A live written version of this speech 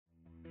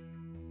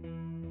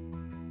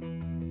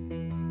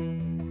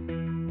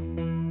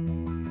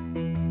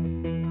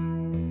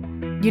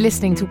You're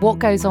listening to What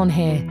Goes On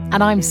Here,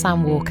 and I'm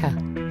Sam Walker.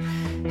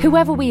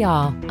 Whoever we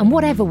are and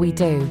whatever we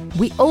do,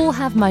 we all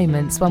have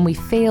moments when we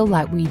feel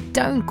like we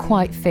don't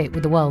quite fit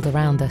with the world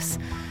around us.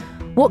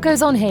 What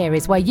Goes On Here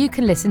is where you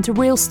can listen to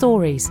real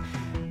stories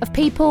of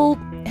people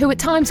who at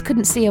times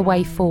couldn't see a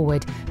way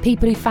forward,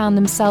 people who found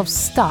themselves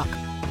stuck,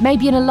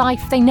 maybe in a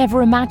life they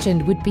never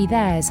imagined would be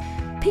theirs,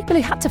 people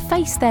who had to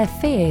face their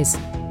fears,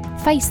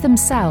 face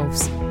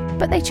themselves,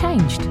 but they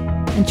changed,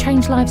 and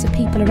changed lives of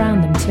people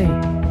around them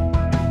too.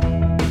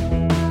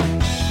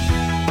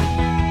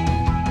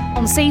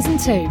 On Season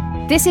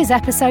 2, this is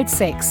Episode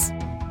 6,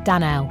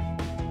 Danelle.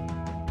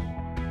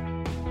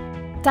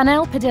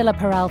 Danelle Padilla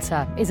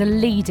Peralta is a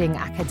leading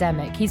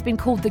academic. He's been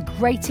called the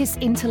greatest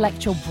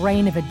intellectual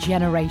brain of a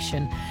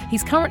generation.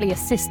 He's currently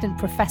assistant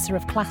professor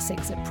of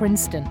classics at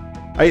Princeton.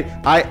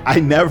 I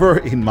never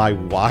in my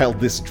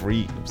wildest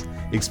dreams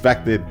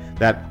expected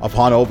that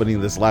upon opening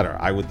this letter,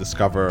 I would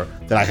discover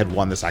that I had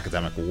won this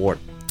academic award.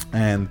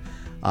 And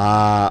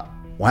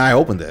when I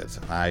opened it,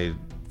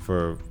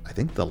 for I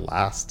think the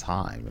last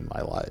time in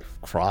my life,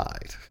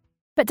 cried.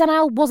 But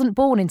Danelle wasn't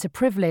born into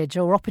privilege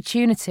or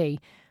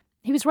opportunity.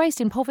 He was raised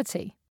in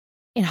poverty,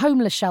 in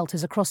homeless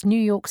shelters across New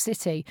York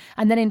City,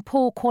 and then in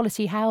poor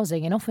quality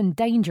housing in often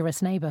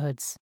dangerous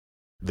neighborhoods.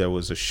 There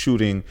was a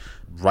shooting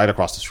right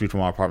across the street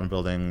from our apartment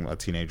building. A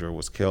teenager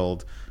was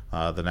killed.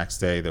 The next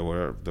day, there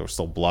was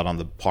still blood on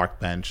the park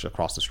bench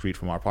across the street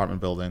from our apartment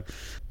building.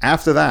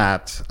 After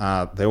that,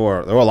 there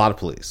were a lot of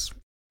police.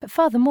 But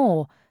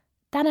furthermore,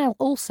 Danelle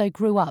also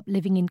grew up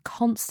living in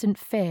constant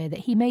fear that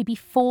he may be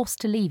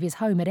forced to leave his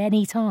home at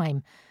any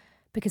time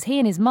because he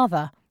and his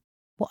mother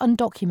were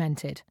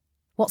undocumented,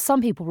 what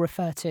some people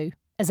refer to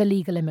as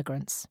illegal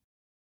immigrants.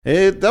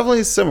 It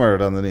definitely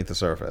simmered underneath the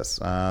surface.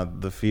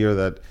 The fear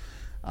that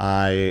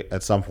I,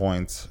 at some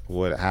point,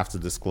 would have to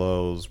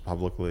disclose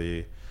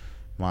publicly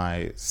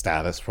my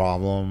status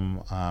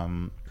problem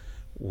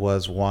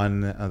was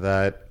one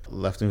that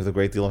left me with a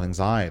great deal of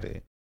anxiety.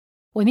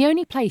 When the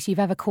only place you've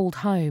ever called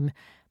home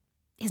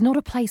is not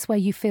a place where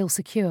you feel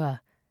secure,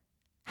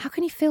 how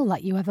can you feel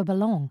like you ever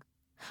belong?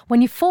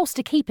 When you're forced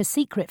to keep a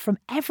secret from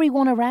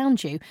everyone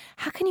around you,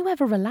 how can you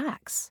ever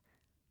relax?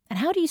 And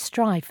how do you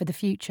strive for the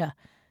future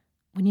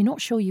when you're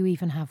not sure you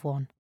even have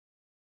one?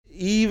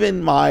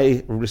 Even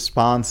my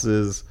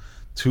responses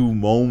to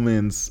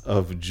moments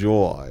of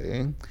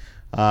joy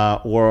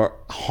were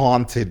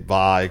haunted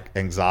by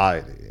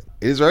anxiety.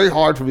 It is very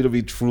hard for me to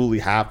be truly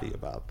happy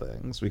about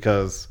things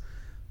because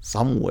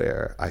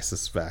somewhere I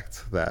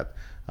suspect that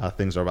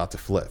things are about to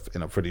flip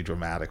in a pretty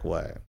dramatic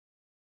way.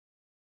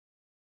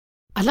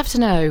 I'd love to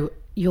know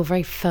your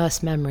very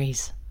first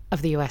memories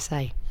of the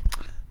USA.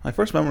 My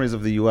first memories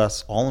of the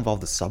U.S. all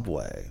involved the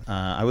subway.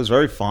 I was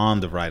very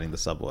fond of riding the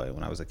subway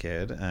when I was a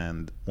kid,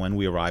 and when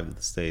we arrived at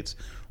the States,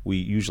 we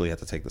usually had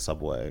to take the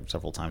subway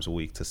several times a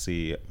week to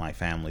see my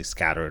family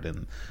scattered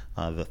in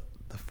the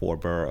four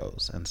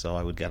boroughs. And so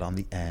I would get on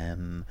the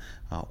N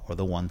or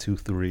the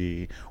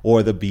 123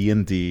 or the B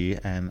and D,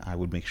 and I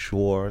would make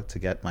sure to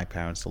get my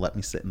parents to let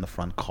me sit in the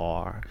front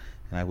car,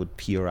 and I would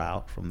peer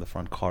out from the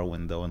front car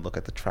window and look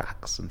at the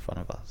tracks in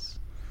front of us.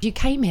 You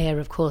came here,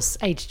 of course,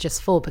 aged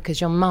just 4,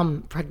 because your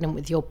mum, pregnant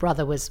with your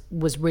brother, was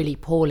really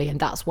poorly, and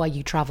that's why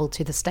you travelled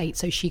to the States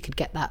so she could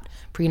get that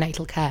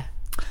prenatal care.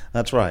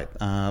 That's right.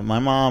 My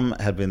mom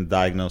had been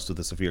diagnosed with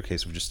a severe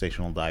case of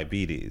gestational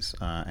diabetes,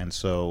 and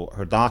so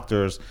her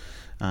doctors,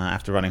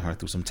 after running her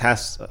through some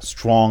tests,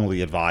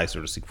 strongly advised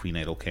her to seek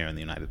prenatal care in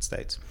the United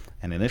States.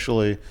 And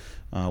initially,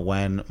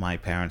 when my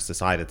parents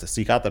decided to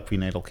seek out that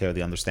prenatal care,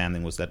 the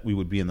understanding was that we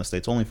would be in the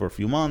States only for a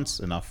few months,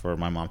 enough for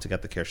my mom to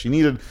get the care she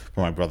needed, for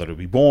my brother to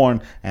be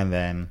born, and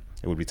then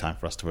it would be time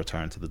for us to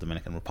return to the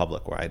Dominican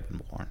Republic where I'd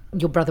been born.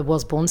 Your brother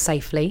was born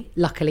safely,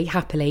 luckily,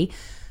 happily,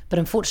 but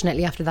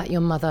unfortunately after that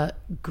your mother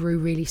grew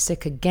really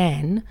sick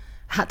again,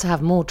 had to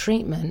have more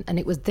treatment, and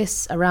it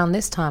was around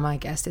this time, I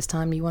guess, this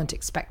time you weren't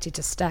expected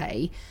to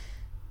stay,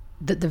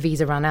 that the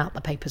visa ran out,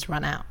 the papers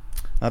ran out.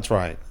 That's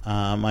right.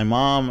 My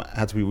mom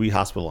had to be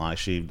rehospitalized.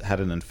 She had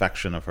an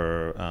infection of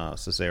her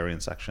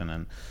cesarean section,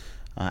 and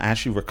as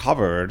she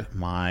recovered,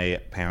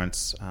 my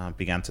parents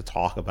began to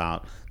talk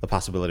about the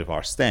possibility of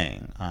our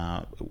staying.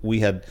 We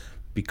had,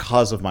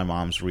 because of my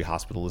mom's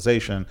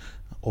rehospitalization,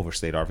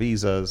 overstayed our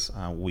visas.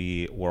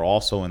 We were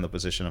also in the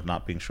position of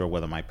not being sure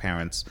whether my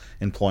parents'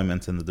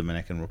 employment in the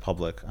Dominican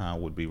Republic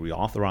would be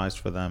reauthorized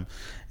for them.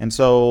 And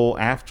so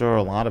after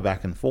a lot of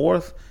back and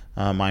forth,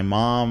 my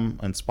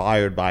mom,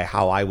 inspired by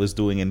how I was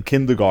doing in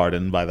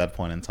kindergarten by that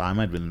point in time,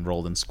 I'd been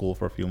enrolled in school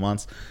for a few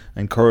months,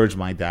 encouraged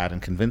my dad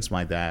and convinced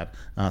my dad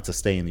to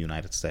stay in the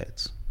United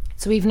States.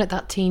 So even at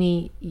that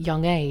teeny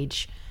young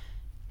age,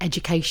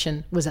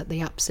 education was at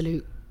the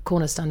absolute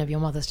cornerstone of your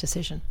mother's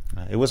decision.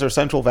 It was her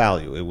central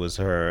value. It was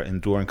her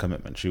enduring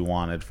commitment. She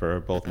wanted for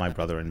both my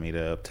brother and me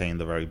to obtain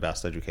the very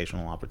best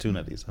educational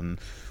opportunities. And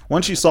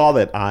when she saw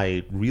that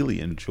I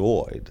really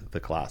enjoyed the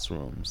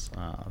classrooms,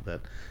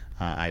 that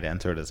I'd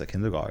entered as a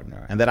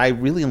kindergartner, and that I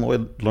really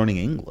enjoyed learning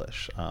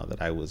English,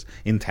 that I was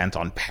intent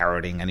on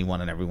parroting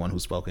anyone and everyone who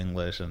spoke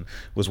English and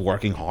was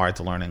working hard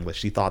to learn English.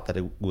 She thought that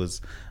it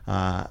was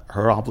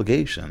her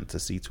obligation to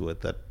see to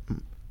it that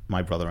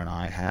my brother and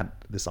I had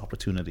this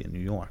opportunity in New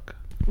York.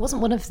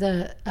 Wasn't one of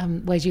the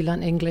ways you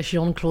learnt English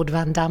Jean-Claude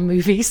Van Damme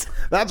movies?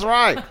 That's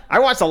right. I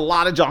watched a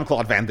lot of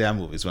Jean-Claude Van Damme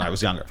movies when I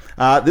was younger.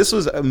 This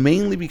was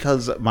mainly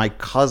because my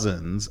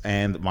cousins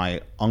and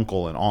my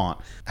uncle and aunt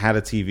had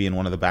a TV in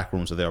one of the back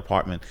rooms of their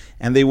apartment,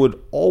 and they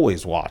would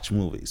always watch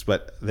movies,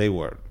 but they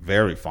were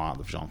very fond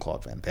of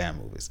Jean-Claude Van Damme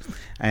movies.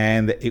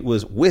 And it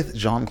was with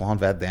Jean-Claude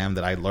Van Damme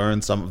that I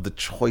learned some of the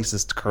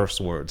choicest curse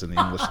words in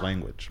the English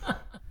language.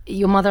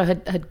 Your mother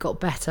had got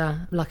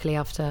better, luckily,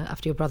 after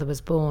your brother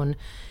was born.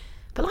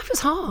 But life was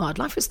hard.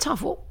 Life was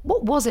tough.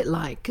 What was it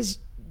like? Because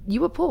you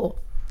were poor.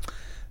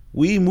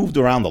 We moved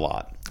around a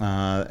lot.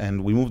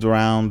 And we moved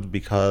around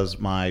because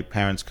my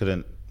parents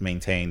couldn't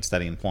maintain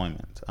steady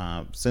employment.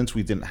 Since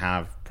we didn't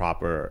have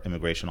proper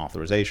immigration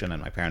authorization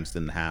and my parents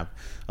didn't have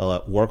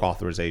work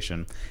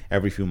authorization,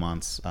 every few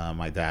months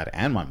my dad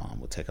and my mom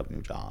would take up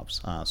new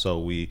jobs. So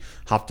we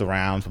hopped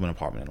around from an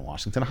apartment in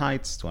Washington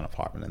Heights to an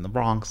apartment in the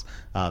Bronx,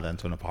 then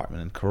to an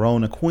apartment in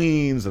Corona,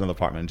 Queens, another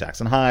apartment in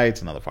Jackson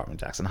Heights, another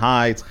apartment in Jackson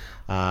Heights.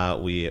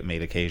 We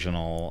made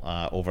occasional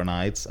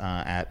overnights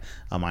at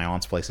my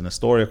aunt's place in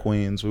Astoria,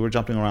 Queens. We were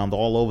jumping around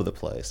all over the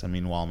place. And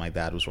meanwhile, my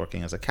dad was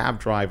working as a cab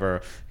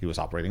driver. He was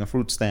operating a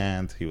fruit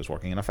stand. He was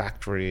working in a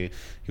factory.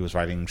 He was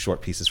writing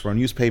short pieces for a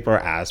newspaper,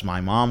 as my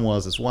mom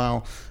was as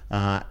well.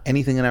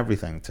 Anything and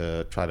everything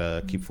to try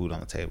to keep food on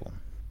the table.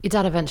 Your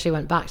dad eventually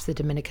went back to the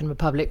Dominican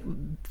Republic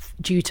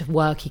due to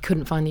work. He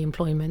couldn't find the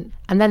employment.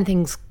 And then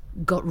things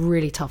got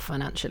really tough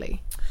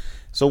financially.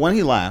 So when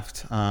he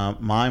left,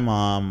 my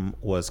mom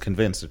was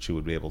convinced that she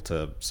would be able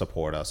to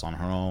support us on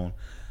her own.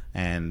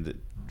 And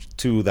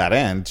to that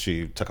end,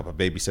 she took up a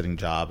babysitting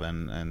job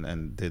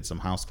and did some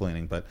house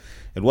cleaning, but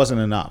it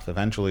wasn't enough.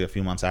 Eventually, a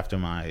few months after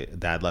my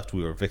dad left,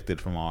 we were evicted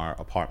from our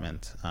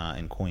apartment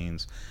in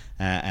Queens.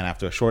 And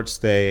after a short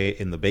stay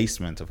in the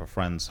basement of a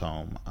friend's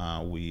home,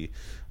 we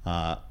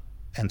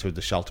entered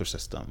the shelter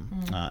system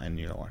in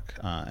New York.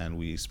 And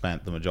we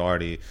spent the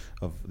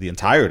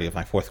entirety of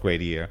my fourth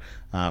grade year,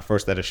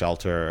 first at a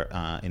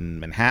shelter in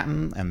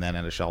Manhattan and then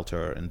at a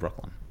shelter in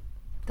Brooklyn.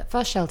 That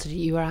first shelter that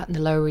you were at in the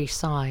Lower East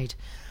Side,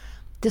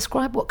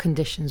 describe what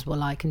conditions were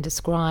like and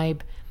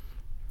describe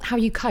how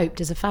you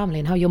coped as a family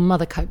and how your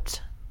mother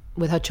coped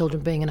with her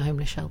children being in a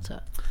homeless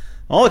shelter.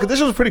 Well, the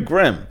conditions were pretty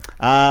grim.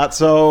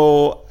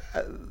 So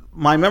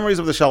my memories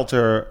of the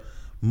shelter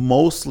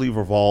mostly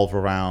revolve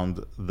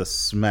around the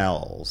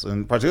smells,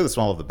 and particularly the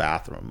smell of the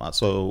bathroom.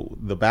 So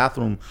the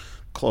bathroom,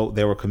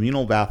 there were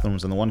communal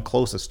bathrooms, and the one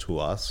closest to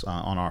us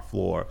on our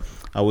floor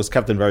was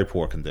kept in very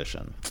poor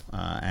condition.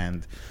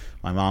 And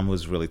my mom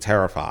was really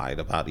terrified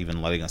about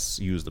even letting us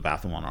use the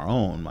bathroom on our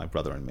own, my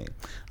brother and me.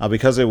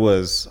 Because it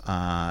was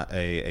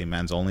a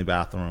men's only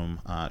bathroom,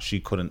 she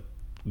couldn't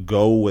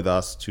go with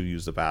us to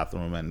use the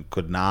bathroom and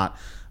could not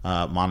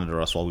monitor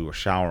us while we were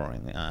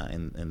showering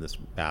in this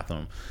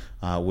bathroom,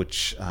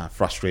 which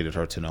frustrated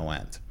her to no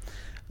end.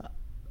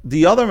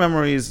 The other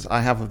memories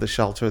I have of the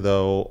shelter,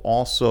 though,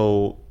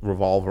 also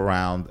revolve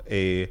around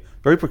a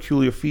very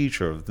peculiar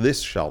feature of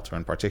this shelter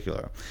in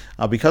particular.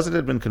 Because it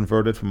had been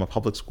converted from a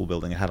public school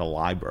building, it had a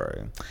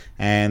library.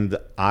 And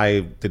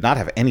I did not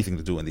have anything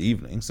to do in the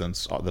evening,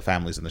 since the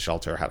families in the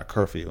shelter had a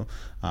curfew.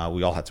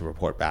 We all had to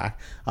report back.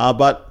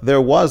 But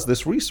there was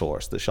this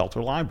resource, the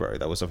shelter library,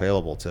 that was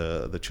available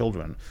to the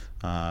children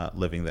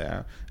living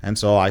there. And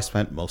so I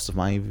spent most of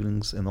my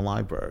evenings in the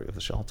library of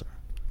the shelter.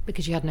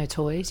 Because you had no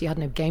toys, you had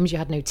no games, you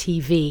had no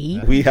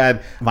TV. We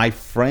had, my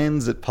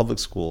friends at public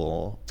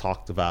school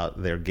talked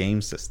about their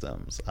game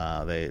systems.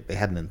 They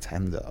had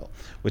Nintendo,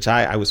 which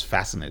I was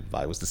fascinated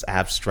by. It was this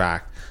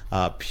abstract,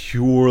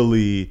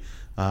 purely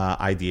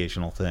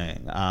ideational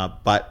thing.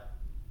 But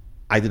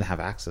I didn't have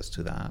access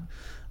to that.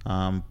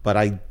 But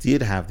I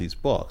did have these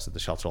books at the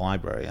shelter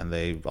library, and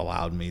they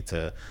allowed me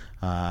to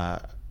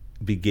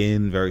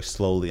begin very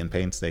slowly and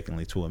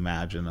painstakingly to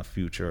imagine a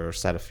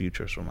set of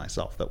futures for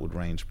myself that would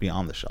range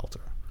beyond the shelter.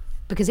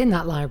 Because in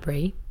that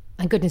library,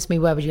 and goodness me,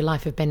 where would your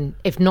life have been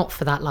if not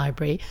for that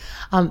library?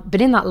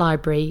 But in that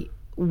library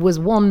was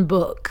one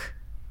book,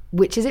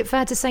 which, is it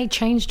fair to say,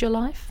 changed your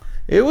life?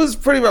 It was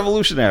pretty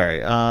revolutionary.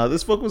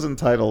 This book was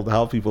entitled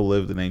How People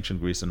Lived in Ancient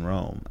Greece and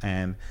Rome,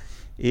 and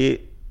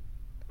it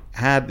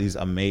had these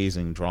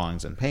amazing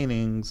drawings and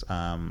paintings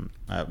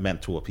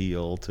meant to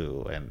appeal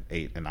to an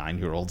 8 and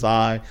 9-year-old's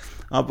eye,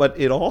 but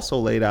it also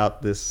laid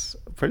out this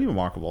pretty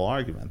remarkable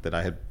argument that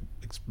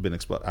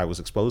I was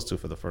exposed to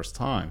for the first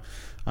time.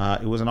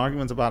 It was an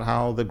argument about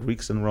how the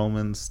Greeks and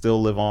Romans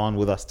still live on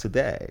with us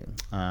today,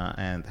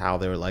 and how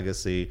their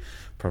legacy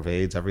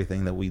pervades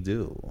everything that we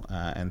do.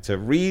 And to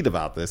read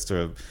about this,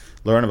 to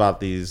learn about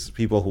these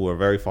people who were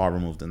very far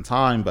removed in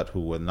time, but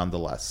who were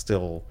nonetheless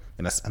still,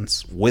 in a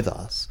sense, with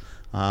us,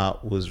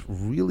 was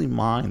really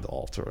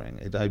mind-altering.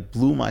 It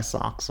blew my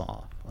socks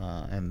off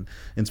and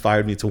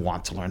inspired me to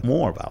want to learn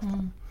more about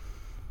them.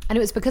 And it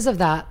was because of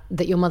that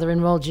your mother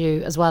enrolled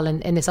you as well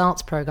in this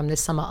arts program,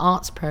 this summer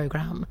arts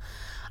program,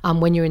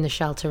 when you were in the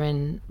shelter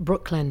in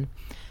Brooklyn.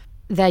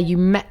 There you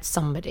met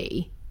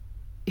somebody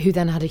who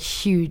then had a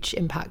huge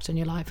impact on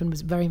your life and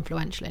was very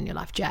influential in your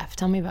life. Jeff,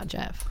 tell me about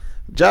Jeff.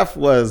 Jeff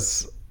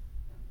was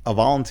a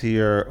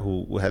volunteer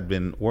who had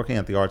been working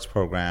at the arts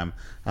program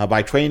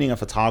by training a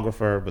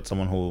photographer, but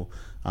someone who,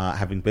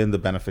 having been the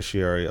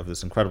beneficiary of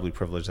this incredibly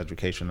privileged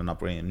education and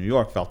upbringing in New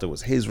York, felt it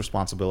was his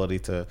responsibility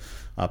to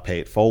pay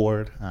it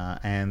forward.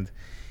 And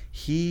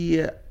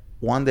he,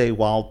 one day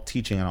while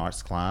teaching an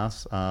arts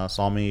class,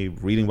 saw me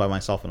reading by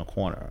myself in a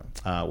corner,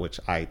 which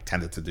I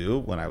tended to do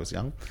when I was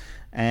young.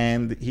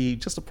 And he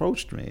just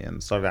approached me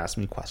and started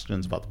asking me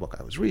questions about the book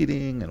I was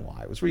reading and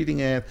why I was reading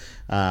it.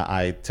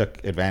 I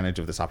took advantage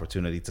of this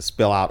opportunity to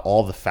spill out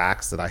all the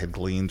facts that I had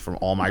gleaned from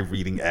all my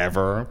reading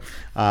ever,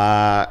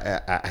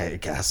 I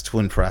guess, to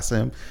impress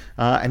him.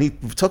 And he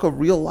took a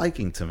real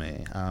liking to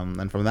me.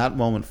 And from that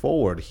moment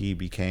forward, he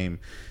became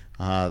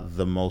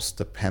the most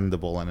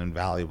dependable and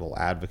invaluable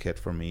advocate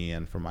for me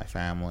and for my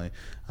family,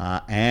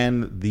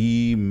 and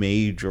the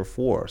major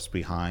force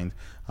behind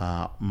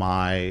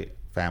my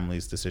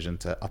family's decision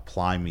to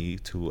apply me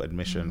to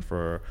admission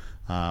for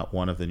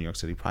one of the New York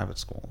City private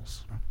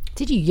schools.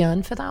 Did you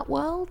yearn for that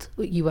world?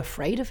 Were you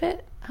afraid of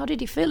it? How did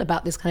you feel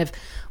about this kind of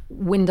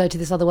window to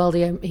this other world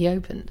he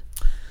opened?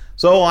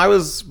 So I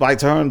was, by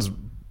turns,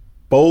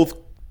 both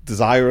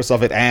desirous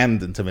of it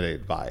and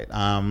intimidated by it.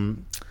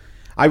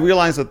 I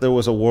realized that there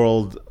was a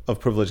world of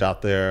privilege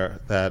out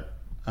there that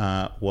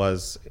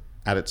was,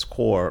 at its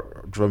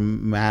core,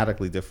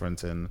 dramatically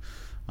different in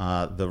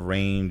the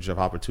range of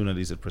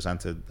opportunities it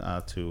presented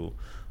to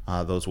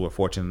those who were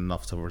fortunate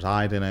enough to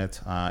reside in it.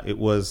 It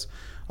was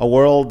a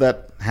world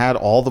that had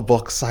all the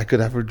books I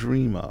could ever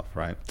dream of,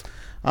 right?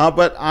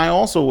 But I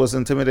also was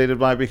intimidated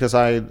by it because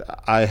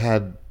I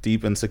had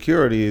deep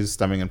insecurities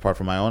stemming in part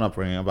from my own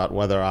upbringing about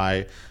whether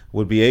I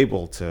would be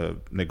able to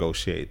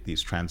negotiate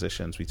these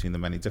transitions between the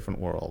many different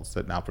worlds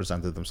that now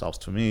presented themselves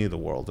to me, the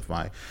world of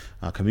my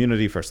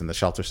community, first in the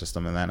shelter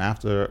system, and then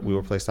after we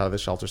were placed out of the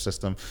shelter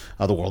system,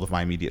 the world of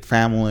my immediate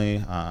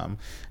family,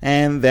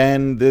 and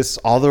then this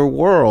other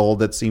world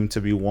that seemed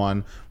to be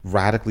one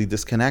radically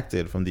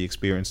disconnected from the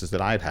experiences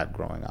that I'd had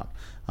growing up.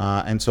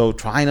 And so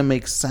trying to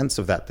make sense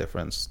of that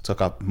difference took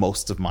up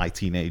most of my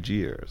teenage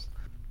years.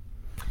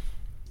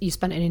 You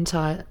spent an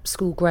entire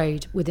school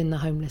grade within the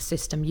homeless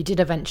system. You did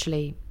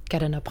eventually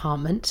get an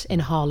apartment in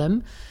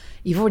Harlem.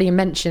 You've already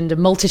mentioned a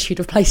multitude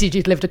of places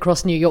you'd lived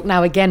across New York.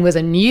 Now again was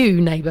a new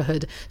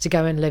neighborhood to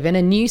go and live in,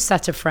 a new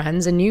set of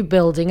friends, a new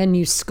building, a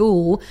new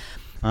school.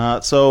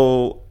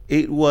 So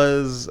it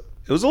was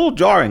a little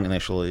jarring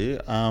initially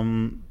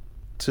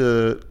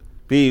to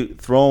be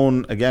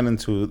thrown again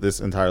into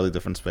this entirely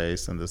different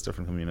space and this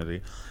different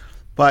community.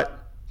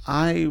 But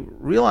I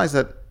realized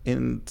that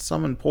in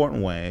some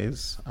important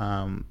ways,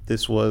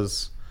 this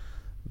was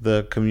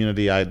the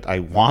community I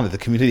wanted, the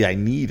community I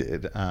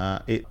needed.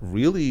 It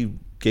really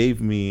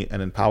gave me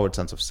an empowered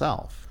sense of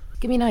self.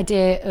 Give me an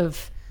idea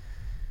of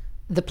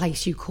the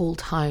place you called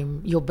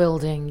home, your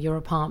building, your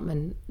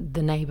apartment,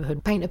 the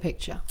neighborhood. Paint a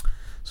picture.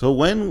 So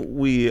when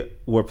we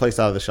were placed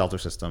out of the shelter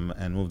system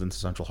and moved into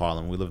Central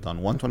Harlem, we lived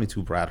on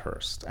 122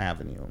 Bradhurst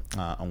Avenue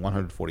on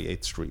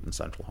 148th Street in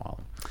Central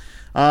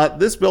Harlem.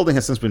 This building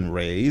has since been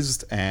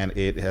razed and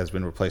it has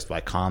been replaced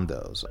by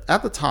condos.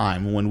 At the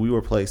time when we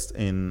were placed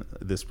in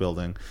this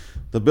building,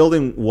 the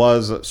building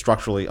was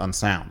structurally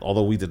unsound,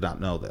 although we did not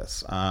know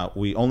this.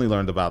 We only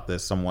learned about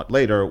this somewhat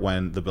later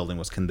when the building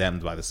was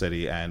condemned by the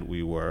city and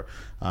we were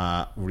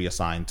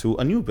reassigned to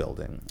a new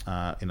building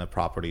in a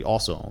property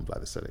also owned by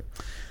the city.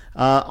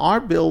 Our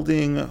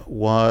building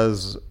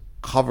was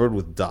covered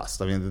with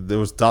dust. I mean, there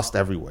was dust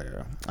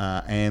everywhere.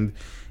 And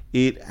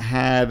it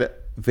had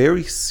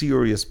very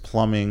serious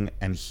plumbing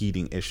and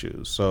heating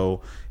issues.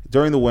 So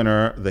during the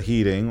winter, the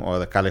heating, or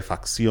the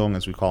calefacción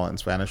as we call it in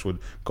Spanish, would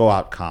go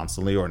out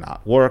constantly or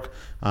not work.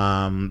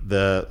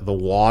 The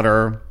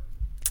water,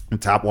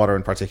 tap water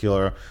in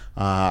particular,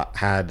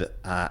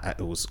 it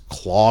was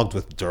clogged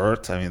with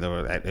dirt. I mean, there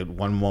were at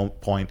one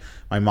point,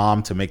 my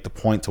mom, to make the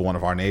point to one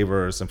of our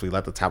neighbors, simply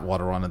let the tap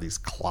water run and these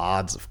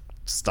clods of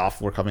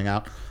stuff were coming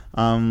out.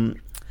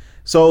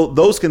 So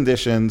those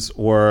conditions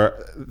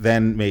were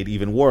then made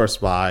even worse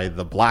by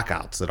the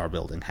blackouts that our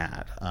building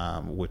had,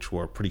 which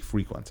were pretty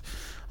frequent.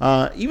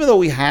 Even though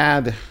we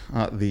had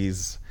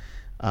these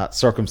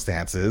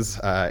circumstances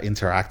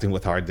interacting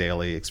with our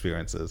daily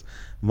experiences,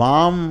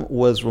 Mom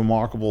was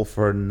remarkable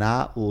for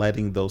not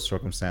letting those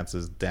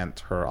circumstances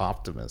dent her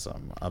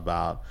optimism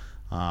about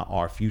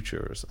our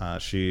futures.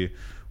 She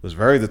was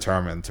very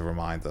determined to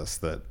remind us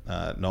that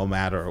no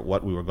matter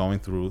what we were going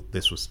through,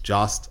 this was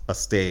just a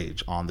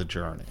stage on the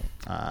journey.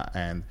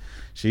 And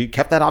she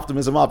kept that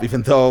optimism up,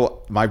 even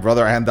though my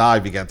brother and I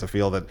began to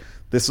feel that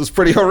this was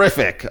pretty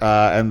horrific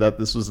and that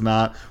this was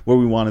not where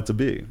we wanted to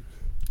be.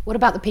 What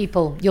about the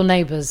people, your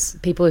neighbors,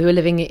 people who are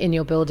living in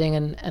your building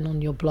and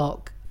on your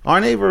block? Our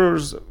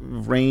neighbors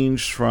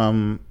ranged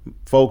from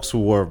folks who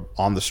were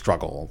on the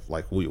struggle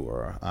like we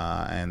were,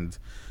 and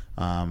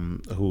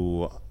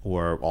who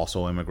were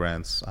also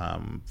immigrants,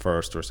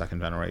 first or second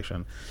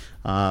generation,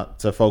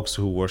 to folks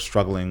who were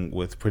struggling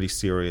with pretty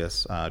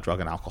serious drug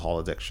and alcohol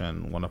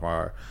addiction. One of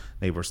our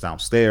neighbors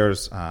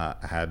downstairs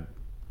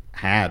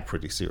had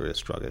pretty serious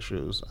drug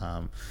issues,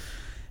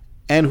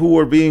 and who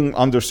were being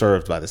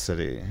underserved by the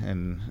city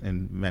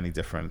in many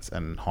different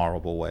and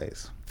horrible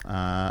ways.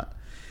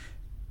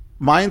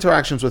 My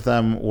interactions with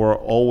them were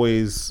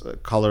always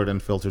colored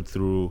and filtered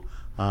through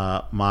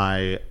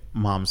my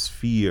mom's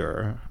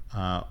fear,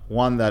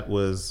 one that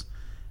was,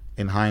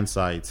 in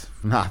hindsight,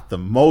 not the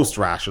most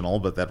rational,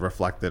 but that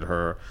reflected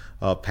her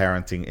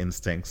parenting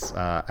instincts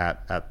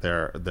at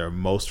their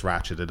most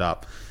ratcheted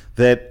up,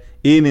 that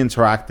in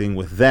interacting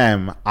with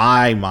them,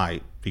 I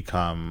might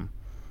become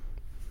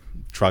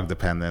drug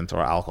dependent or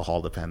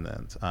alcohol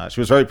dependent. She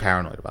was very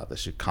paranoid about this.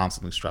 She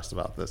constantly stressed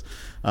about this.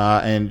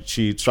 And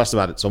she stressed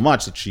about it so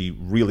much that she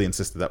really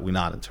insisted that we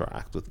not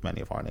interact with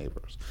many of our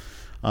neighbors.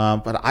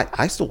 But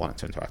I still wanted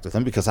to interact with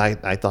them because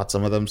I thought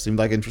some of them seemed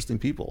like interesting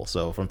people.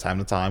 So from time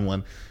to time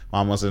when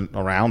mom wasn't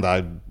around,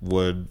 I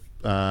would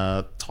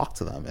talk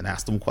to them and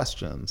ask them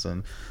questions.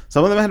 And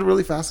some of them had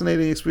really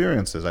fascinating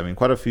experiences. I mean,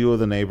 quite a few of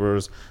the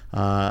neighbors,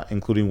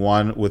 including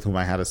one with whom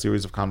I had a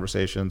series of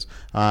conversations,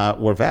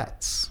 were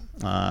vets.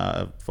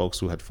 Folks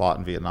who had fought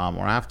in Vietnam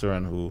or after,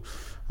 and who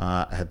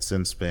had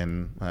since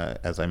been,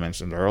 as I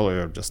mentioned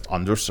earlier, just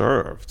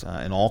underserved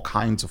in all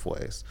kinds of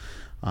ways.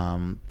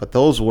 But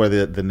those were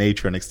the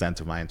nature and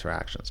extent of my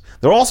interactions.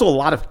 There were also a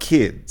lot of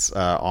kids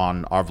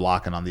on our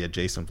block and on the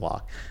adjacent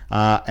block.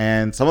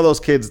 And some of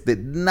those kids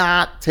did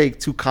not take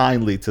too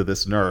kindly to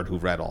this nerd who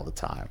read all the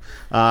time.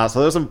 So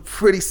there were some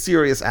pretty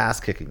serious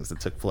ass kickings that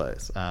took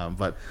place.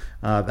 But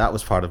that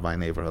was part of my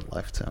neighborhood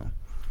life too.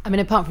 I mean,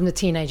 apart from the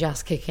teenage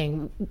ass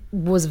kicking,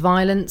 was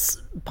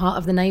violence part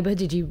of the neighborhood?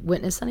 Did you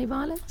witness any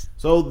violence?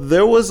 So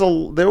there was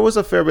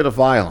a fair bit of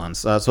violence.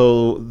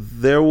 So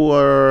there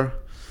were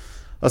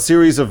a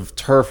series of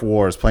turf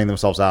wars playing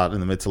themselves out in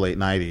the mid to late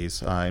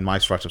 90s in my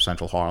stretch of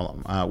central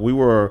Harlem. We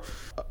were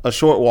a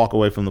short walk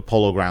away from the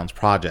Polo Grounds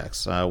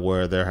projects,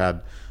 where there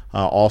had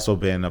also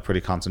been a pretty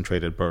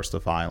concentrated burst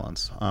of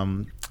violence.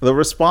 The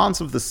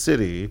response of the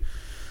city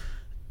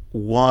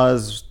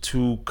was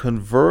to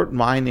convert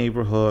my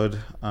neighborhood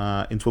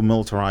into a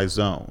militarized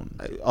zone.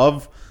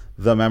 Of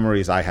the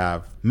memories I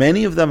have,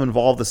 many of them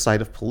involved the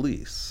sight of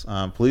police.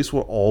 Police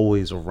were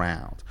always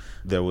around.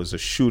 There was a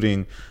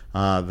shooting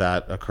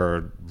that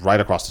occurred right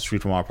across the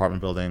street from our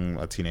apartment building.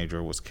 A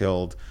teenager was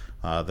killed.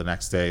 The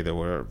next day, there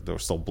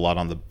was still blood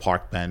on the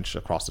park bench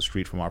across the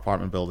street from our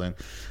apartment building.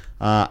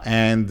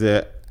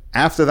 And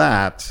after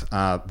that,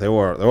 there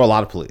were a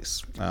lot of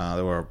police.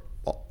 There were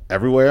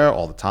everywhere,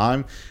 all the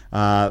time.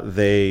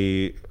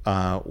 They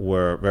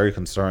were very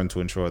concerned to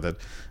ensure that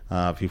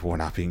people were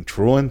not being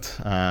truant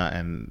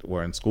and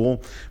were in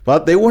school.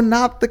 But they were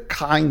not the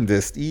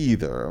kindest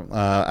either.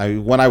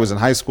 When I was in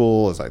high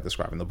school, as I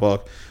describe in the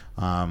book,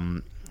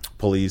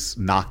 police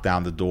knocked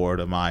down the door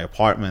to my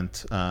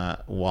apartment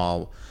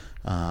while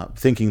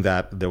thinking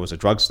that there was a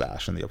drug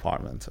stash in the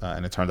apartment.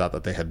 And it turned out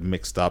that they had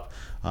mixed up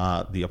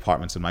the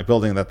apartments in my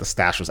building, that the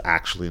stash was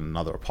actually in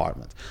another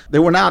apartment. They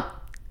were not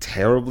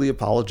terribly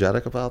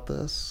apologetic about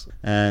this.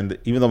 And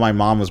even though my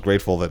mom was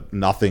grateful that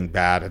nothing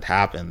bad had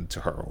happened to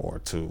her or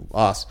to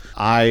us,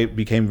 I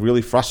became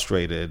really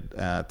frustrated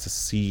to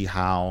see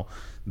how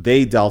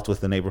they dealt with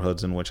the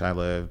neighborhoods in which I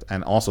lived,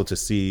 and also to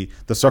see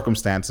the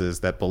circumstances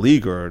that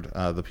beleaguered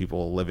the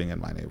people living in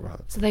my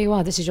neighborhood. So there you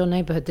are. This is your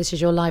neighborhood. This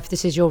is your life.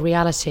 This is your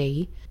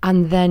reality.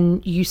 And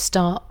then you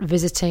start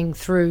visiting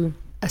through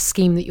a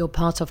scheme that you're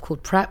part of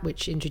called PrEP,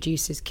 which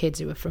introduces kids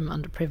who are from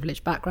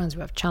underprivileged backgrounds,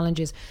 who have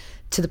challenges,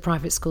 to the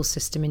private school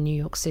system in New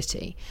York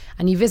City.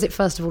 And you visit,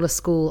 first of all, a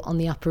school on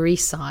the Upper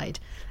East Side.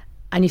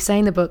 And you say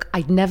in the book,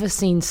 I'd never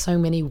seen so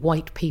many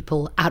white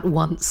people at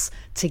once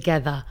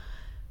together,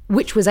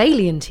 which was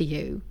alien to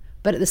you.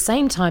 But at the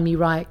same time, you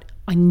write,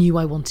 I knew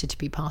I wanted to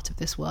be part of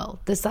this world.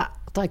 There's that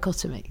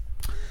dichotomy.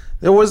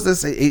 There was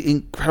this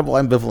incredible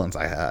ambivalence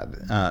I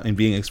had in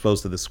being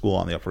exposed to this school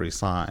on the Upper East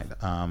Side,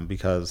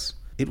 because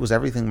it was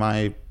everything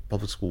my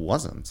public school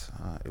wasn't.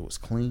 It was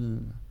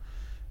clean.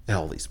 It had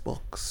all these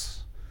books.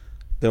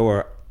 There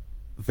were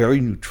very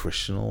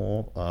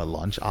nutritional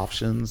lunch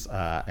options,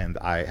 and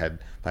I had,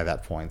 by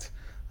that point,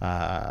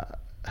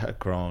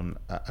 grown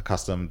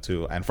accustomed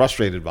to and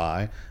frustrated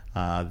by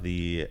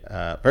the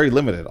very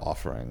limited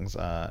offerings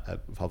at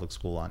public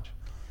school lunch.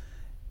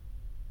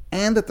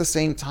 And at the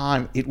same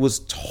time, it was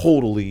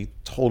totally,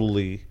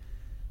 totally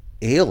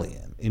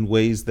alien in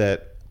ways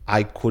that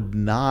I could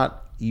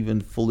not even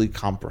fully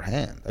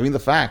comprehend. I mean, the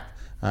fact,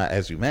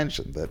 as you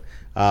mentioned, that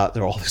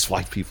there are all these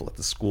white people at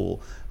the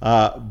school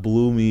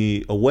blew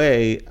me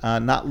away,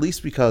 not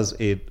least because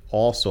it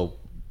also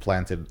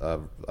planted a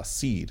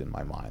seed in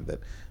my mind that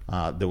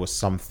there was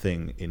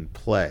something in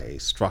play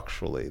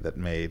structurally that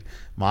made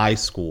my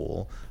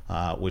school,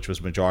 which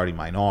was majority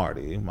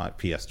minority, my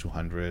PS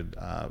 200,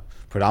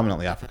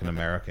 predominantly African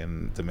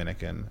American,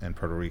 Dominican, and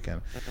Puerto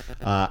Rican,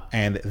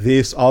 and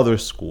this other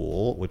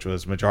school, which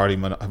was majority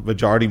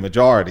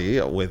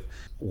with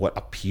what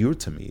appeared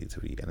to me to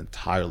be an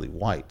entirely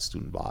white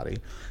student body,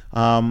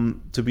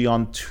 to be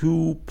on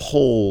two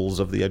poles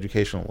of the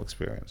educational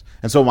experience.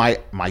 And so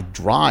my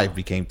drive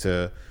became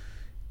to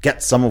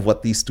get some of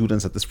what these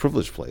students at this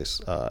privileged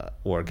place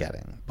were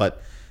getting.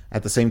 But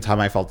at the same time,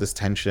 I felt this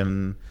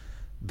tension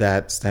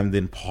that stemmed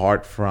in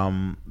part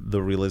from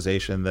the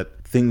realization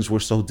that things were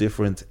so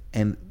different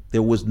and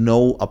there was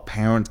no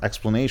apparent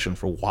explanation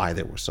for why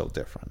they were so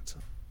different.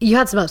 You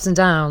had some ups and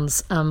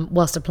downs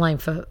whilst applying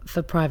for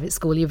private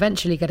school. You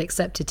eventually get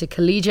accepted to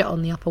Collegiate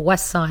on the Upper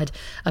West Side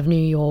of New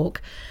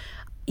York.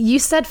 You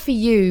said for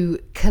you,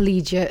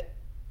 Collegiate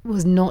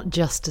was not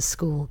just a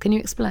school. Can you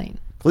explain?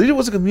 Collegiate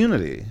was a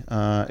community.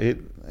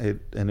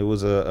 It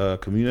was a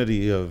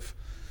community of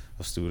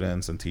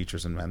students and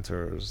teachers and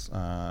mentors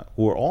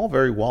who were all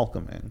very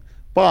welcoming.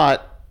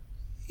 But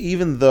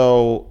even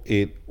though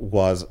it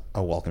was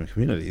a welcoming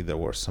community, there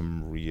were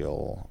some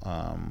real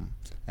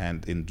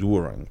and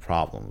enduring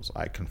problems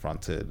I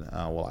confronted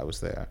while I was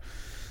there.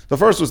 The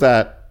first was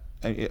that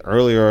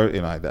earlier,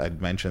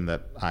 I'd mentioned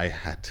that I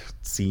had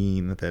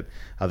seen that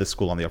this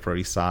school on the Upper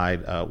East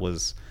Side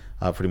was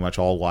pretty much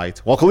all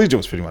white. Well, Collegiate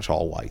was pretty much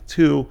all white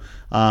too.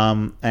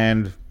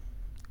 And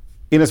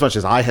in as much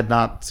as I had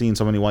not seen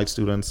so many white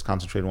students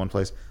concentrated in one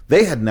place,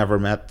 they had never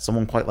met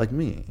someone quite like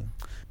me.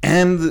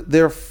 And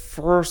their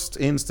first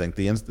instinct,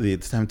 the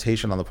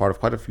temptation on the part of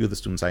quite a few of the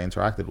students I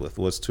interacted with,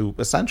 was to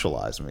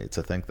essentialize me,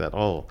 to think that,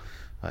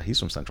 he's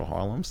from Central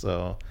Harlem,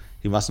 so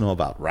he must know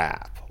about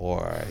rap,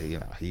 or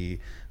he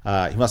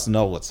must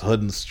know what's hood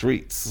in the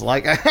streets.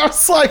 Like, I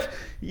was like,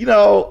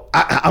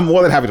 I'm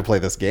more than happy to play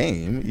this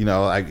game,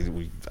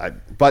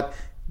 but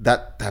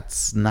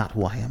that's not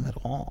who I am at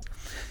all.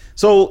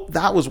 So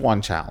that was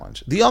one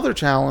challenge. The other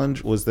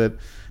challenge was that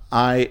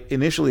I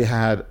initially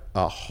had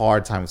a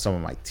hard time with some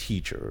of my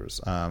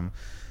teachers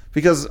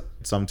because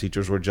some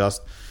teachers were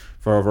just,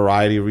 for a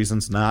variety of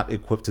reasons, not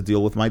equipped to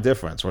deal with my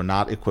difference, or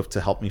not equipped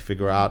to help me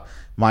figure out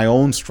my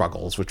own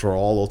struggles, which were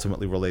all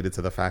ultimately related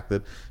to the fact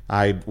that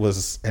I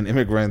was an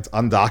immigrant,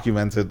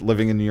 undocumented,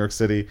 living in New York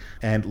City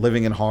and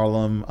living in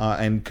Harlem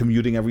and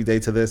commuting every day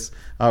to this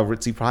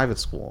ritzy private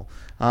school.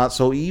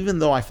 So even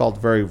though I felt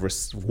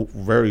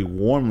very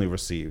warmly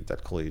received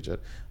at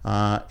Collegiate,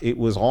 it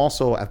was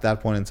also at that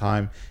point in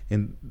time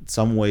in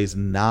some ways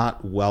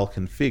not well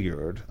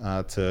configured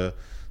to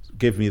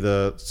give me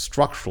the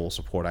structural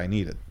support I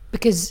needed.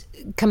 Because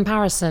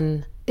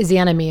comparison is the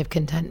enemy of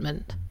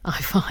contentment,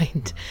 I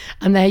find.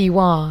 And there you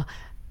are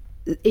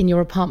in your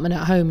apartment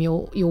at home,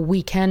 your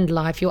weekend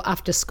life, your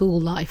after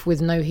school life,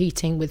 with no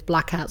heating, with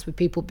blackouts, with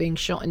people being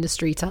shot in the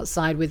street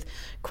outside, with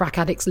crack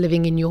addicts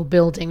living in your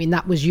building. I mean,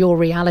 that was your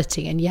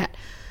reality. And yet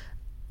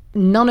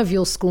none of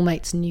your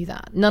schoolmates knew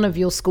that. None of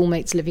your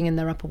schoolmates living in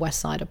their Upper West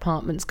Side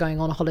apartments, going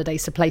on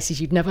holidays to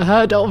places you'd never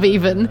heard of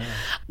even,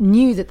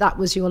 knew that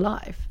was your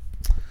life.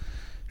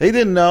 They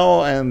didn't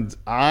know, and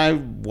I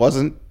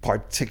wasn't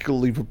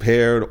particularly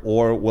prepared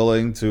or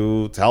willing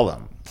to tell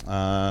them.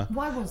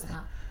 Why was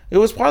that? It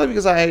was partly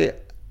because I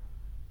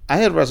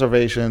had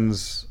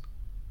reservations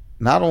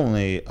not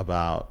only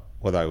about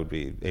whether I would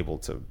be able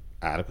to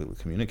adequately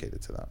communicate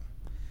it to them,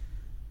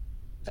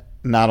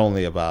 not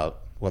only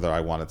about whether I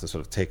wanted to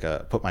sort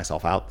of put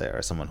myself out there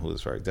as someone who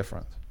was very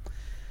different.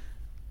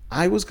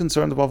 I was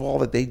concerned above all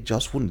that they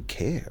just wouldn't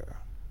care,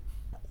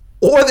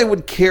 or they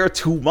would care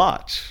too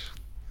much.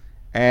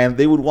 And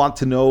they would want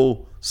to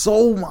know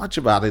so much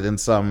about it in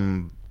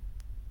some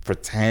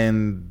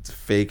pretend,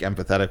 fake,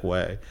 empathetic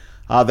way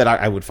that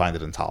I would find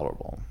it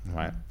intolerable,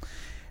 right?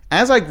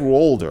 As I grew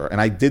older, and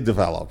I did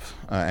develop,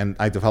 and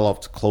I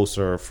developed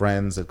closer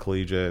friends at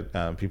Collegiate,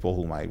 people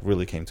whom I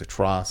really came to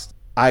trust,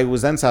 I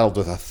was then saddled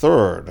with a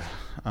third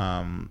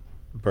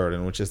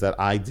burden, which is that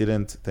I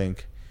didn't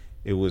think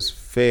it was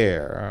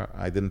fair.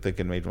 I didn't think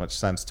it made much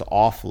sense to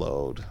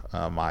offload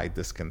my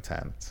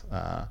discontent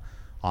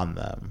on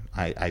them.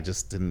 I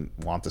just didn't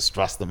want to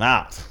stress them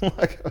out.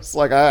 I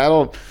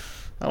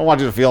don't want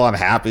you to feel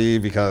unhappy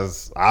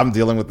because I'm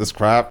dealing with this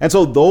crap. And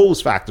so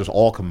those factors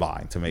all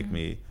combined to make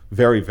me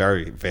very,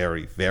 very,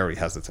 very, very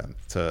hesitant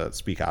to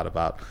speak out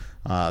about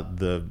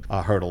the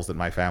hurdles that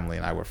my family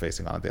and I were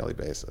facing on a daily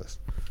basis.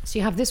 So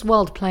you have this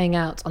world playing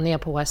out on the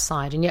Upper West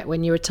Side, and yet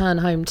when you return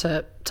home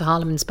to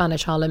Harlem, in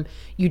Spanish Harlem,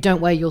 you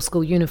don't wear your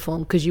school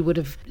uniform because you would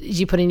have, as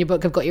you put in your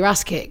book, have got your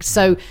ass kicked.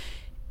 So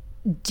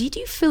did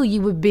you feel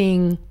you were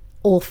being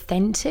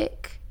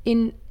authentic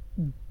in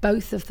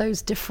both of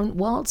those different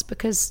worlds?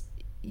 Because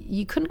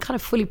you couldn't kind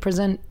of fully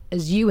present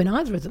as you in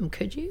either of them,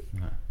 could you?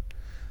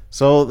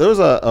 So there was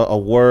a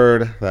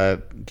word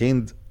that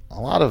gained a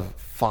lot of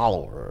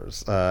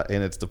followers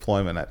in its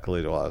deployment at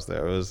Collegiate while I was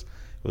there. It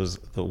was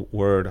the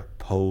word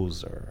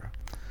poser.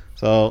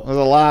 So there's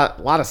a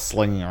lot of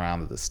slinging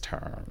around of this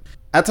term.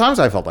 At times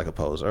I felt like a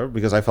poser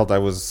because I felt I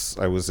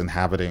was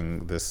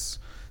inhabiting this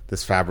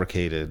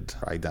fabricated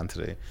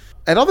identity.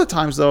 At other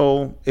times,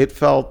 though, it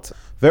felt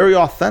very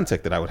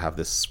authentic that I would have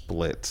this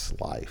split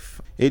life.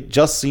 It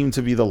just seemed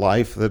to be the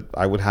life that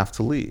I would have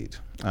to lead.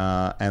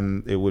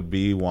 And it would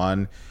be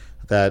one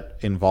that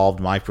involved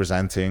my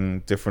presenting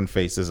different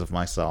faces of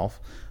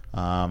myself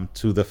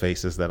to the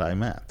faces that I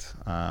met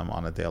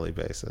on a daily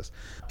basis.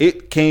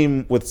 It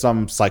came with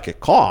some psychic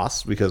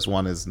costs because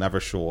one is never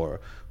sure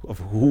of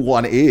who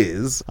one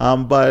is,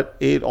 but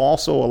it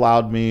also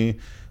allowed me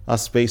a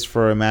space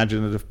for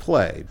imaginative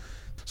play.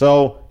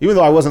 So even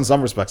though I was in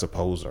some respects a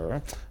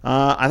poser,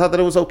 I thought that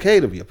it was okay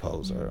to be a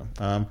poser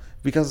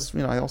because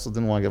I also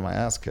didn't want to get my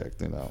ass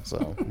kicked.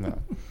 So.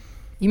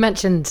 You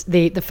mentioned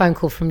the phone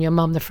call from your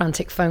mum, the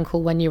frantic phone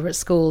call when you were at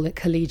school at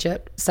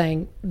collegiate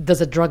saying there's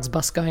a drugs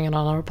bust going on in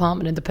our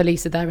apartment and the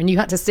police are there, and you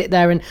had to sit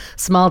there and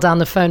smile down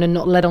the phone and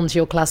not let on to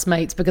your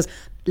classmates because,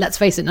 let's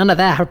face it, none of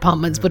their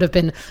apartments would have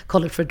been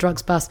collared for a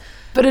drugs bust.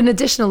 But an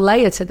additional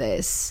layer to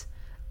this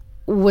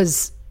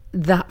was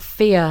that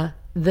fear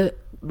that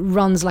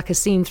runs like a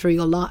scene through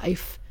your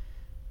life,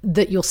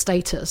 that your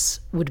status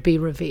would be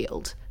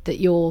revealed, that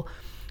your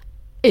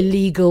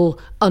illegal,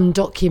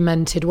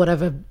 undocumented,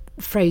 whatever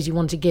phrase you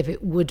want to give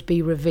it, would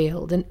be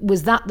revealed. And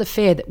was that the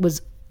fear that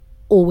was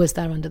always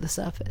there under the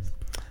surface?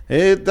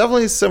 It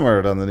definitely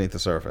simmered underneath the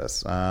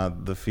surface.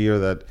 The fear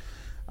that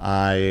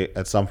I,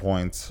 at some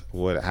point,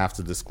 would have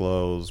to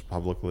disclose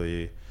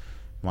publicly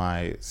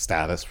my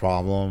status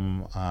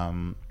problem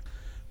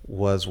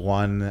was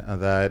one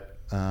that,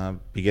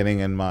 beginning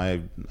in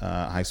my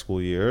high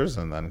school years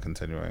and then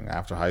continuing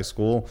after high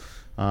school,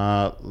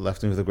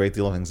 left me with a great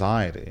deal of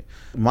anxiety.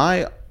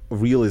 My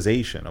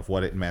realization of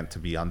what it meant to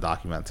be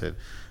undocumented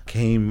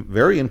came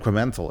very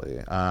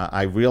incrementally.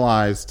 I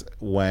realized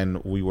when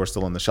we were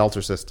still in the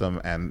shelter system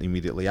and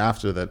immediately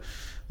after that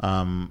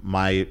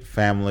my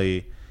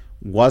family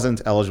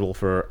wasn't eligible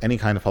for any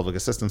kind of public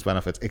assistance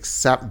benefits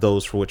except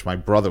those for which my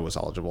brother was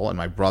eligible, and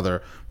my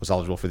brother was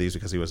eligible for these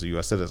because he was a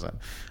U.S. citizen.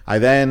 I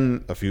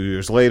then, a few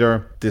years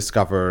later,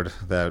 discovered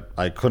that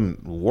I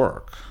couldn't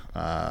work.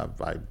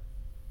 I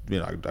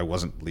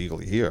wasn't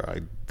legally here.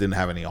 I didn't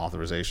have any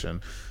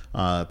authorization.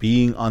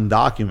 Being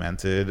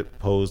undocumented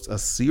posed a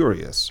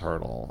serious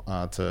hurdle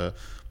to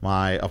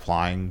my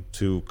applying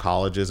to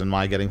colleges and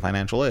my getting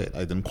financial aid. I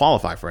didn't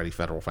qualify for any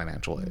federal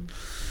financial aid.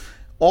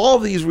 All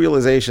of these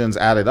realizations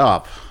added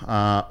up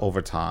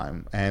over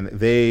time, and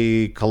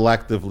they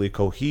collectively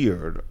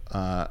cohered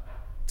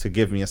to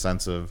give me a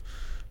sense of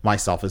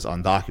myself as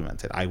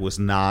undocumented. I was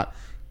not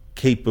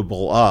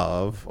capable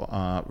of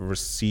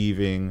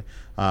receiving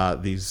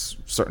these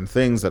certain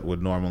things that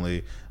would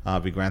normally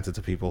be granted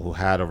to people who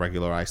had a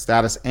regularized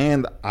status,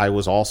 and I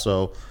was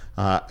also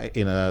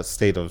in a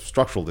state of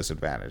structural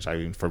disadvantage. I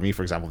mean, for me,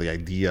 for example, the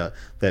idea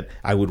that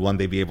I would one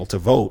day be able to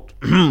vote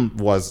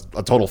was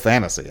a total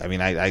fantasy. I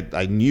mean,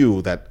 I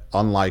knew that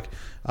unlike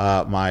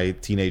my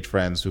teenage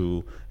friends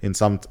who in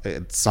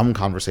some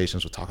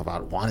conversations would talk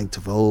about wanting to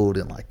vote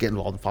and like get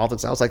involved in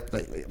politics, I was like,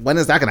 when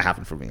is that going to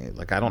happen for me?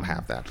 Like, I don't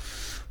have that.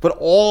 But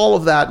all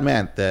of that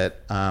meant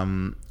that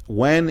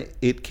when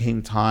it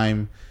came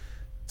time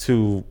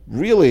to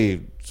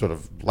really sort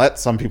of let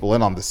some people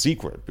in on the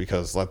secret,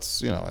 because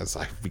as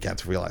I began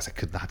to realize I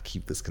could not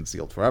keep this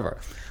concealed forever,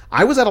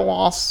 I was at a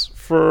loss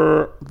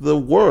for the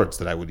words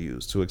that I would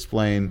use to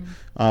explain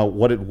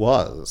what it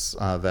was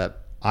that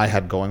I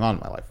had going on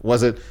in my life.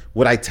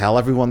 Would I tell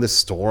everyone this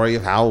story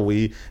of how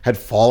we had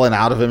fallen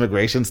out of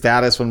immigration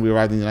status when we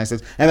arrived in the United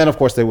States? And then, of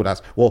course, they would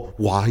ask, well,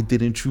 why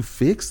didn't you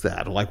fix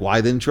that? Or like,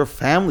 why didn't your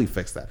family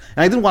fix that?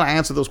 And I didn't want to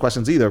answer those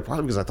questions either,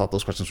 probably because I thought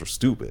those questions were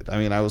stupid. I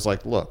mean, I was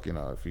like, look,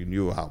 if you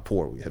knew how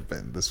poor we had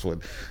been, this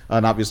would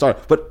not be a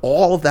start. But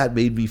all of that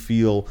made me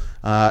feel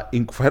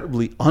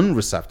incredibly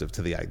unreceptive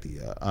to the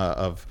idea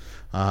of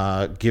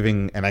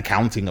giving an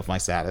accounting of my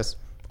status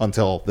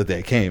until the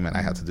day came and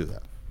I had to do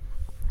that.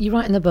 You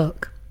write in the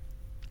book,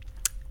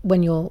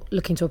 when you're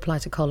looking to apply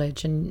to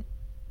college and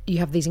you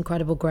have these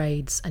incredible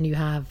grades and you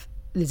have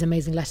these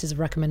amazing letters of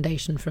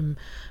recommendation from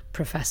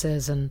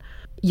professors and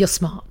you're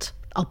smart,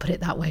 I'll put it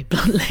that way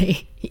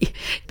bluntly.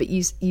 But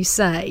you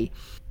say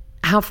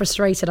how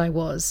frustrated I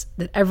was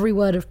that every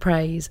word of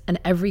praise and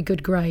every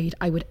good grade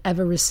I would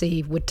ever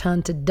receive would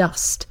turn to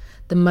dust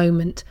the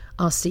moment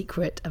our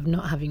secret of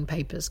not having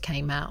papers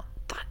came out.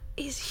 That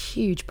is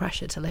huge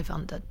pressure to live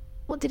under.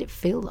 What did it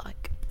feel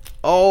like?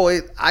 Oh,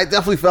 I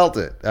definitely felt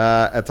it.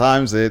 At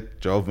times,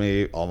 it drove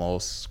me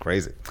almost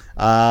crazy.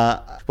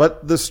 But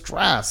the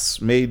stress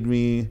made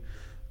me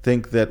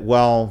think that,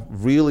 well,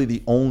 really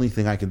the only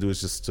thing I can do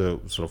is just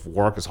to sort of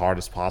work as hard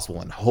as possible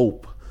and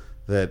hope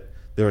that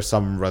there is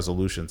some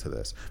resolution to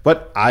this.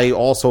 But I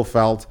also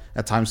felt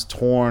at times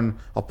torn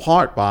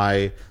apart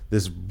by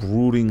this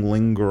brooding,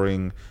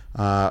 lingering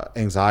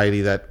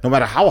anxiety that no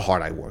matter how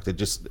hard I worked, it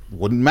just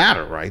wouldn't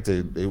matter, right?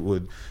 It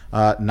would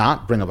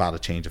not bring about a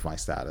change of my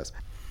status.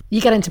 You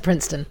get into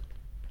Princeton.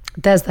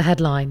 There's the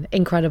headline.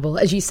 Incredible.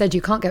 As you said,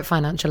 you can't get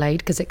financial aid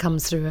because it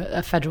comes through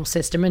a federal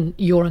system and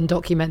you're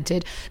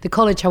undocumented. The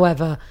college,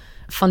 however,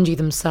 fund you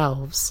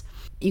themselves.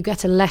 You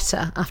get a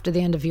letter after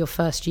the end of your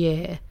first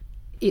year.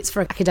 It's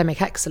for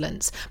academic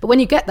excellence. But when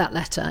you get that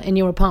letter in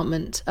your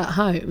apartment at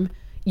home,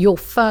 your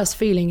first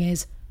feeling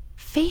is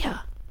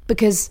fear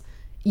because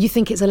you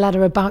think it's a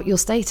letter about your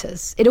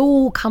status. It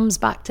all comes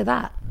back to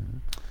that.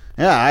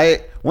 Yeah,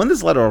 when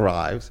this letter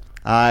arrived,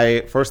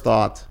 I first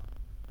thought,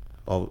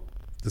 oh,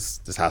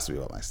 this has to be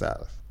about my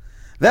status.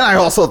 Then I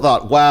also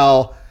thought,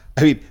 well,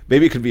 I mean,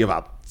 maybe it could be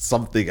about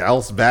something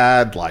else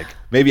bad, like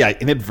maybe I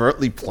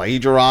inadvertently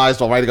plagiarized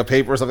while writing a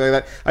paper or something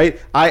like that.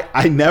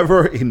 I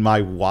never in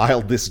my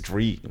wildest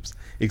dreams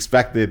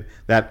expected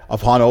that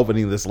upon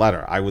opening this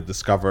letter, I would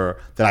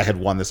discover that I had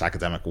won this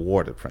academic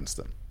award at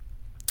Princeton.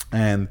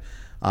 And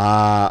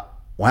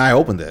when I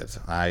opened it,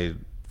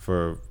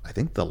 for I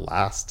think the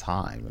last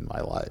time in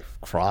my life,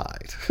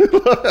 cried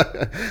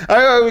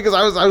because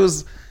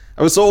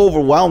I was so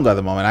overwhelmed at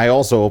the moment. I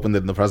also opened it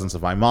in the presence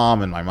of my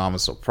mom, and my mom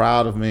was so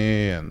proud of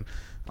me, and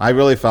I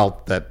really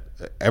felt that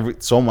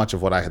so much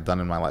of what I had done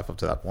in my life up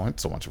to that point,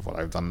 so much of what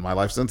I've done in my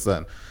life since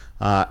then,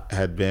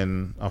 had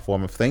been a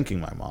form of thanking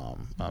my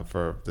mom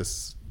for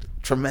this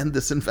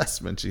tremendous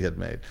investment she had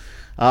made.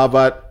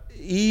 But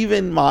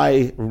even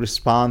my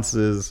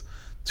responses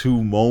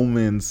to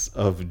moments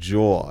of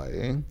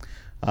joy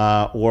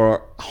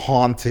were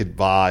haunted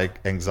by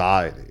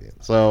anxiety.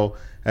 So,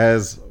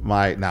 as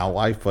my now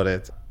wife put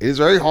it is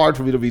very hard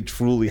for me to be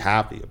truly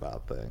happy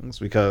about things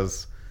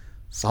because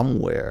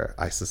somewhere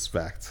I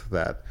suspect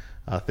that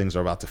things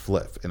are about to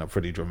flip in a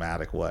pretty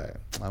dramatic way.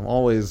 I'm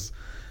always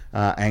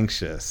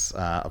anxious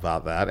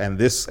about that, and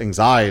this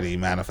anxiety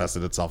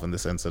manifested itself in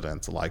this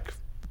incident, like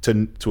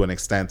to an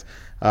extent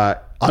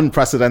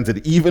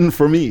unprecedented even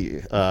for me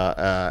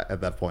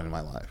at that point in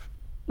my life.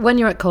 When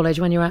you're at college,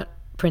 when you're at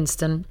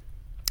Princeton,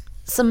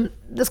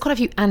 there's quite a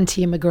few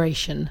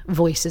anti-immigration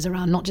voices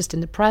around, not just in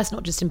the press,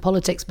 not just in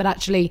politics, but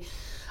actually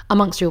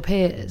amongst your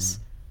peers.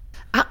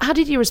 How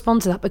did you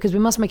respond to that? Because we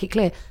must make it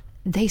clear,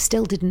 they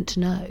still didn't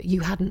know.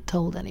 You hadn't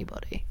told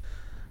anybody.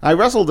 I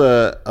wrestled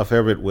a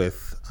fair bit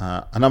with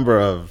a number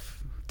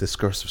of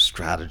discursive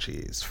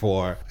strategies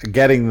for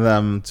getting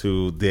them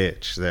to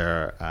ditch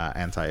their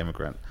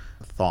anti-immigrant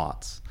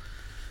thoughts.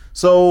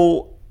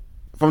 So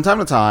from time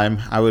to time,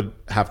 I would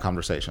have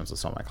conversations with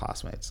some of my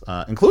classmates,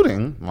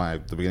 including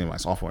the beginning of my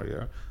sophomore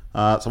year,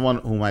 someone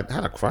whom I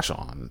had a crush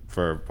on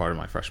for part of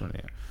my freshman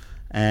year.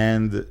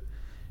 And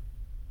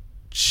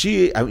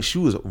she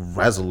was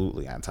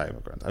resolutely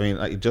anti-immigrant. I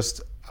mean,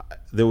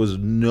 there was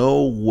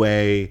no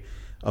way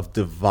of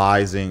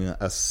devising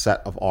a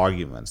set of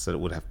arguments that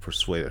would have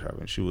persuaded her. I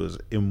mean, she was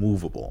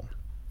immovable.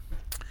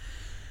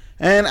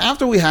 And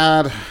after we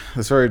had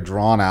this very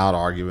drawn-out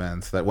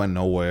argument that went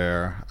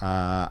nowhere,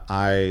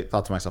 I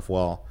thought to myself,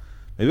 well,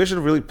 maybe I should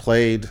have really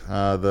played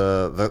the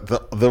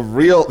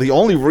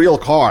only real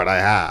card I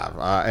have,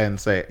 and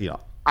say,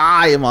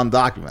 I am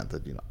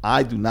undocumented.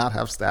 I do not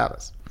have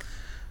status.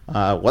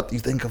 What do you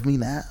think of me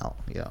now?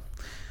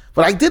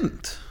 But I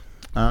didn't.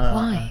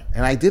 Why?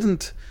 And I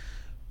didn't,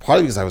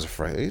 partly because I was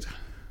afraid,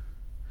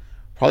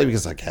 probably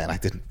because, again, I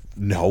didn't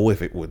know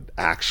if it would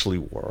actually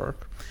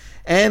work.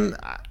 And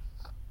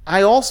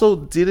I also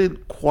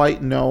didn't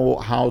quite know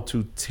how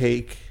to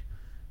take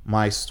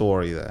my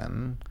story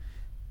then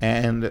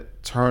and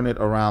turn it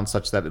around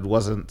such that it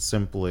wasn't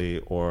simply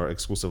or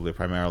exclusively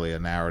primarily a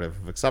narrative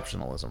of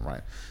exceptionalism,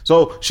 right?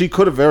 So she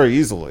could have very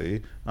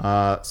easily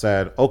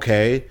said,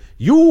 okay,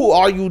 you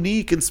are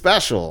unique and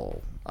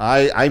special.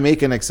 I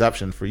make an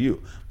exception for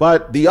you.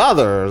 But the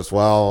others,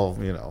 well,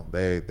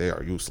 they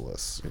are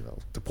useless.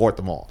 Deport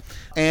them all.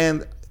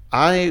 And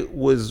I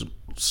was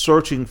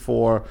searching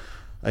for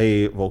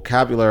a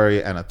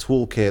vocabulary and a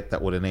toolkit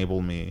that would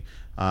enable me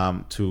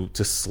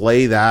to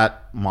slay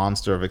that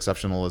monster of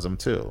exceptionalism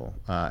too,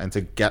 and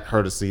to get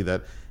her to see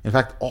that, in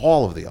fact,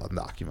 all of the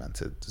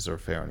undocumented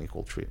deserve fair and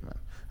equal treatment.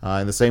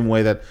 In the same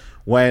way that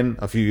when,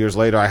 a few years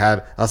later, I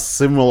had a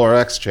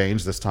similar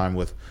exchange, this time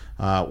with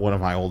one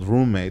of my old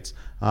roommates,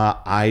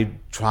 I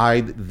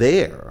tried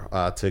there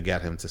to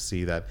get him to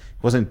see that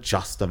it wasn't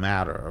just a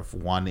matter of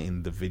one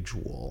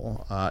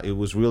individual. It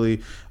was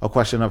really a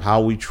question of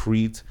how we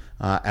treat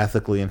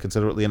ethically and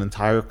considerately an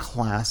entire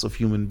class of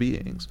human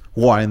beings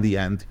who are, in the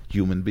end,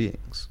 human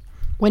beings.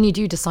 When you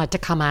do decide to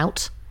come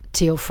out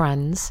to your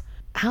friends,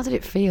 how did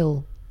it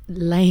feel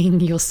laying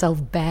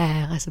yourself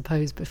bare, I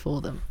suppose, before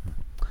them?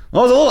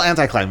 Well, it was a little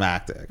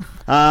anticlimactic.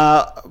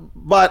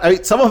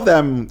 But some of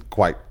them,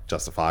 quite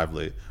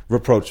justifiably,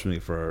 reproached me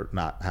for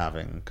not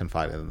having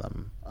confided in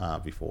them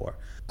before.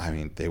 I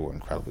mean, they were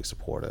incredibly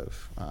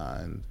supportive.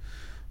 And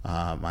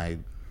my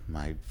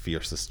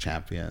fiercest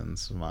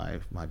champions,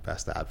 my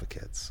best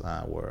advocates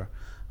were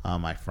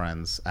my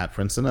friends at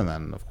Princeton, and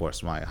then, of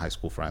course, my high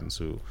school friends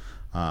who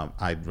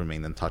I'd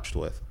remained in touch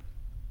with.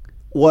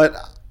 What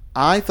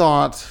I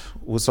thought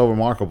was so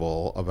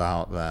remarkable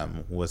about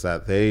them was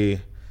that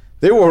they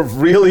were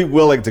really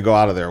willing to go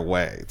out of their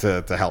way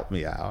to help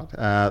me out.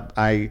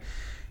 I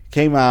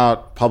came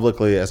out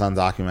publicly as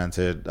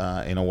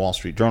undocumented in a Wall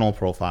Street Journal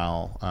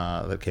profile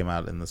that came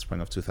out in the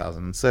spring of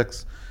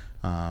 2006,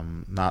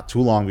 not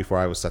too long before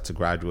I was set to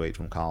graduate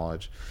from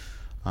college.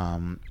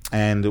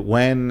 And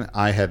when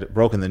I had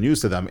broken the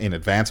news to them in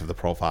advance of the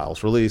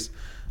profile's release,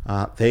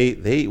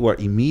 they were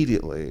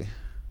immediately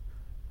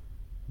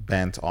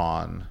bent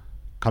on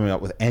coming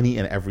up with any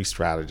and every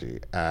strategy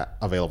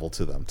available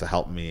to them to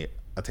help me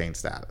attain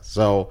status.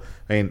 So,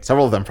 I mean,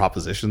 several of them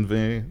propositioned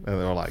me, and they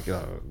were like,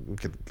 we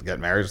could get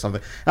married or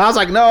something. And I was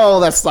like, no,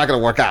 that's not going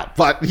to work out.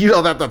 But,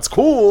 that's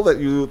cool that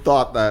you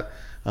thought that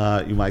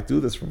you might do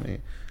this for me.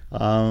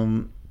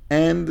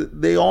 And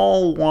they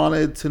all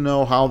wanted to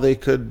know how they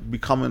could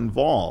become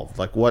involved,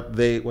 like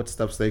what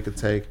steps they could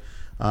take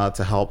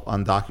to help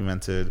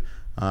undocumented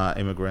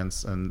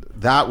immigrants. And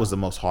that was the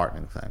most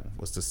heartening thing,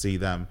 was to see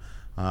them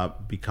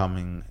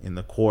becoming, in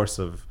the course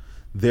of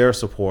their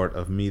support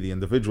of me, the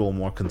individual,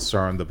 more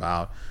concerned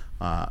about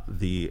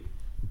the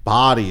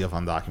body of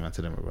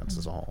undocumented immigrants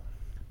as a whole.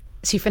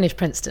 So you finished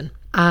Princeton,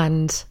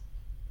 and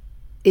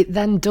it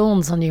then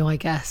dawns on you, I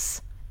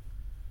guess,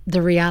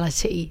 the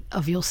reality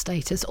of your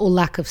status or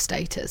lack of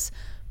status,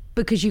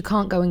 because you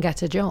can't go and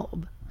get a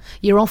job.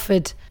 You're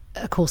offered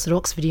a course at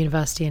Oxford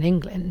University in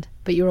England,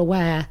 but you're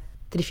aware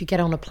that if you get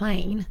on a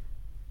plane,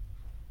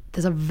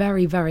 there's a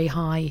very, very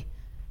high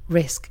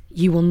risk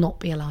you will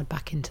not be allowed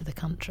back into the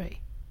country.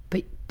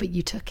 But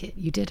you took it.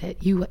 You did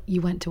it. You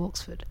went to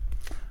Oxford.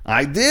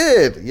 I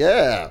did,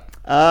 yeah.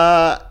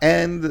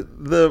 And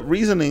the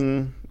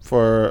reasoning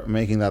for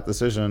making that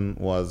decision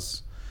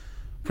was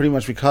pretty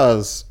much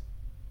because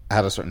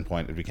at a certain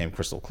point it became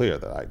crystal clear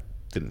that I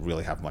didn't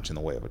really have much in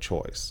the way of a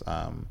choice.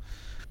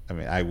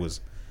 I was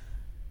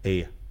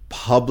a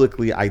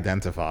publicly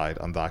identified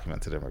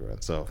undocumented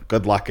immigrant, so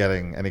good luck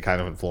getting any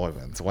kind of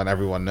employment when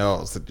everyone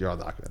knows that you're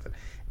undocumented.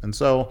 And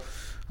so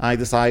I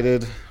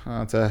decided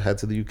to head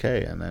to the UK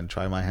and then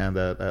try my hand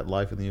at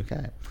life in the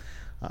UK.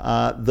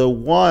 The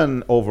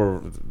one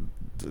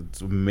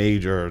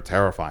major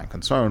terrifying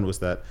concern was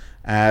that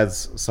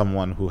as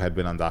someone who had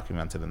been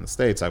undocumented in the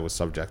States, I was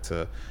subject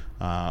to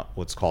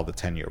what's called the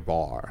 10-year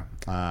bar.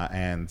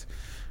 And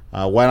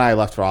when I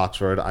left for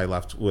Oxford, I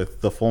left with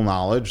the full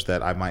knowledge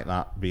that I might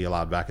not be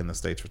allowed back in the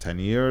States for 10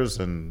 years.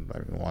 And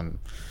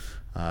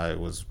it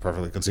was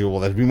perfectly conceivable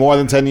that it'd be more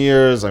than 10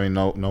 years. I mean,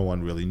 no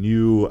one really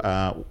knew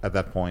at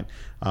that point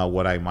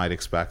what I might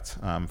expect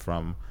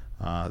from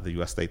the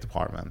U.S. State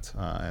Department.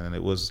 And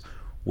it was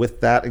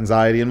with that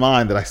anxiety in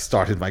mind that I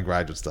started my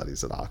graduate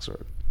studies at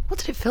Oxford. What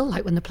did it feel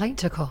like when the plane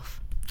took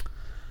off?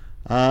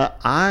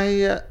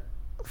 I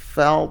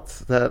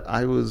felt that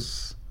I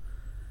was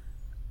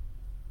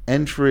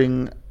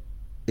entering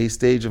a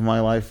stage of my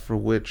life for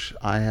which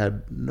I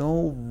had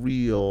no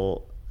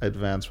real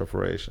advanced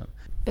preparation.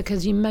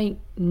 Because you may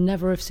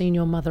never have seen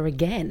your mother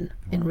again,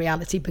 in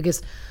reality,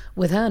 because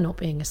with her not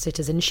being a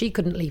citizen, she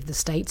couldn't leave the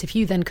States. If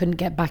you then couldn't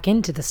get back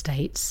into the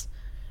States,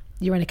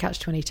 you're in a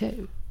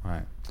catch-22.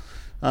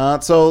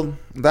 Right. So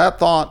that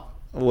thought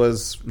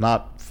was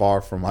not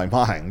far from my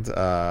mind.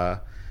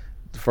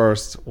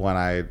 First, when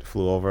I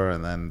flew over,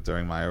 and then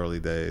during my early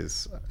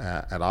days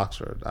at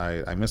Oxford,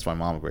 I missed my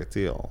mom a great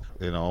deal.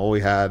 All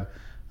we had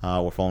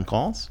were phone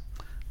calls.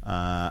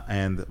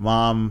 And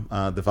Mom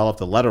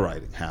developed a letter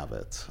writing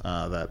habit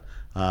that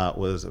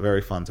was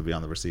very fun to be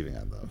on the receiving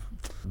end of.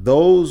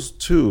 Those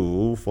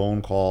two,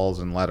 phone calls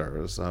and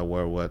letters,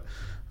 were what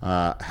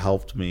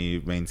helped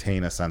me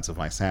maintain a sense of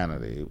my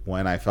sanity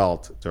when I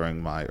felt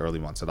during my early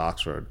months at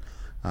Oxford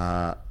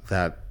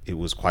that it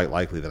was quite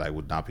likely that I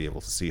would not be able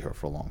to see her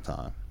for a long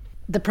time.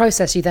 The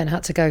process you then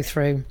had to go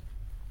through,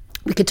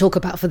 we could talk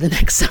about for the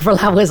next several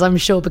hours, I'm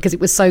sure, because it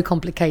was so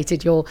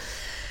complicated.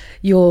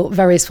 Your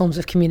various forms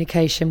of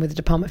communication with the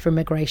Department for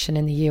Immigration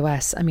in the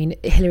US. I mean,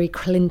 Hillary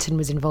Clinton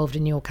was involved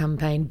in your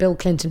campaign. Bill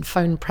Clinton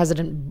phoned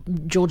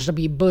President George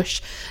W.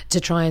 Bush to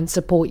try and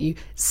support you.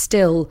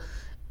 Still,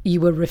 you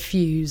were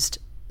refused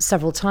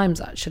several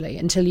times, actually,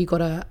 until you got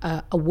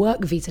a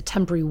work visa,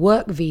 temporary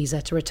work visa,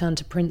 to return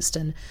to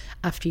Princeton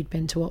after you'd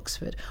been to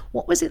Oxford.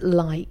 What was it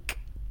like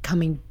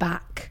coming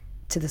back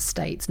to the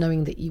States,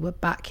 knowing that you were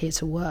back here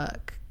to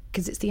work?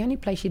 Because it's the only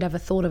place you'd ever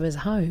thought of as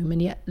home,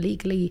 and yet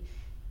legally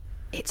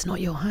it's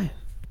not your home.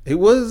 It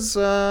was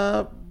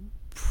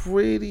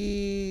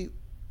pretty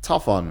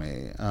tough on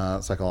me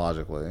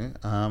psychologically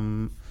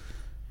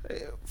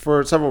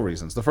for several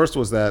reasons. The first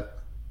was that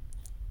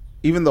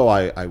even though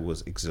I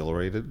was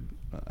exhilarated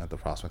at the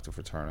prospect of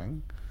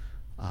returning,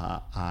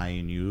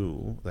 I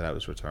knew that I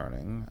was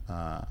returning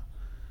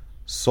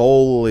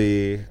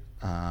solely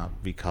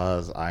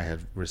because I had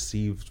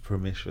received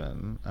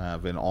permission,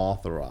 been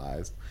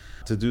authorized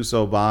to do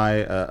so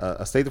by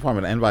a State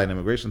Department and by an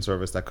immigration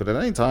service that could at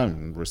any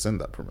time rescind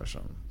that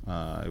permission.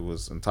 It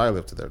was entirely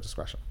up to their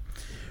discretion.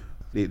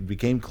 It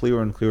became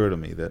clearer and clearer to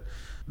me that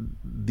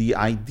the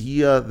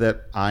idea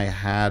that I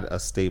had a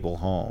stable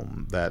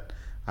home that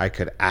I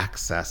could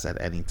access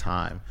at any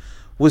time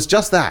was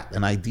just that,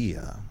 an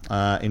idea.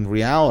 In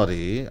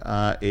reality,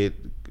 it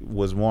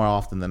was more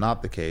often than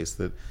not the case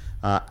that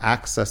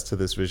access to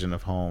this vision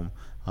of home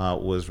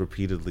was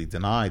repeatedly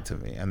denied to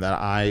me, and that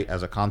I,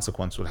 as a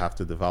consequence, would have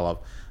to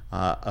develop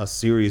a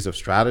series of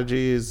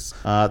strategies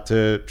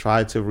to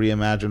try to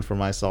reimagine for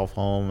myself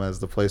home as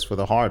the place where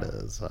the heart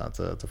is,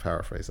 to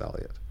paraphrase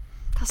Eliot.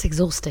 That's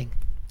exhausting.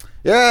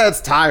 Yeah, it's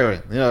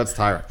tiring. It's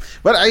tiring.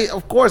 But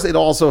of course, it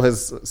also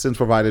has since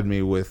provided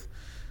me with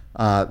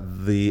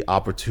the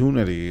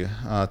opportunity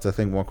to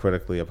think more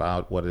critically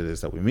about what it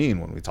is that we mean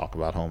when we talk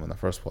about home in the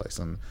first place.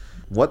 And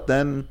what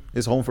then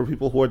is home for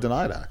people who are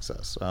denied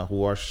access,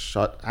 who are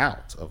shut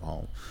out of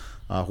home,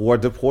 who are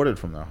deported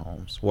from their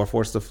homes, who are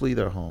forced to flee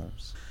their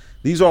homes.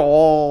 These are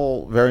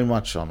all very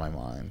much on my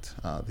mind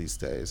these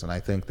days, and I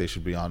think they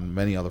should be on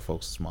many other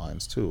folks'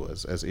 minds too,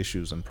 as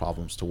issues and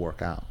problems to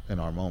work out in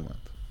our moment.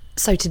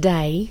 So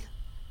today,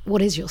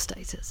 what is your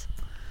status?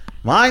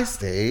 My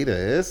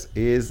status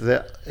is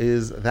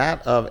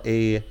that of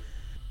a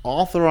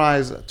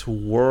authorized to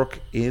work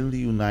in the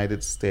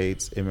United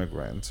States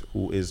immigrant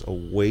who is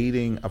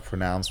awaiting a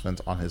pronouncement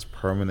on his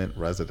permanent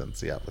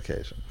residency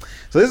application.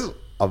 So this is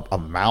a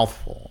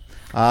mouthful.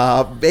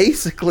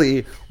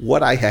 Basically,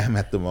 what I am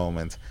at the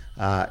moment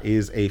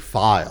is a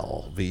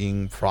file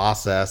being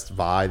processed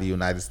by the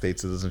United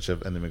States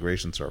Citizenship and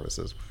Immigration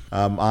Services.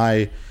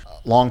 My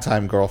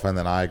longtime girlfriend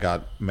and I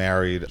got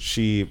married.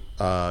 She,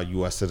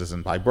 U.S.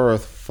 citizen by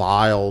birth,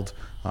 filed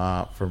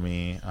for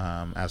me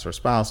as her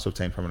spouse to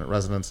obtain permanent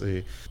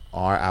residency.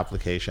 Our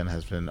application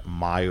has been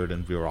mired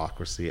in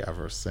bureaucracy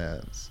ever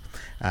since.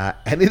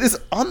 And it is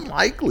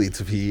unlikely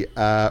to be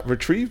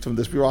retrieved from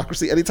this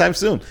bureaucracy anytime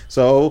soon.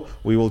 So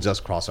we will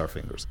just cross our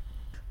fingers.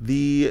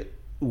 The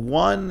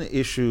one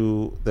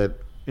issue that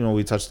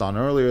we touched on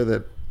earlier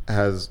that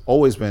has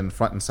always been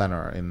front and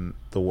center in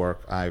the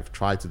work I've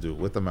tried to do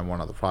with the Memoir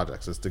and other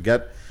projects is to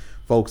get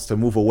folks to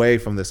move away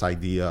from this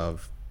idea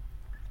of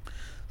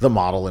the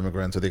model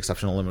immigrant or the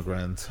exceptional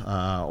immigrant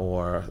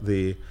or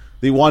the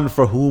one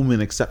for whom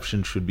an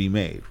exception should be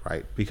made,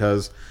 right?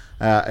 Because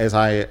as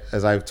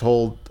I've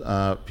told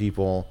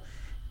people,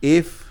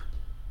 if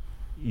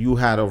you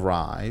had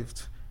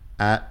arrived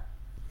at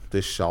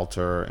this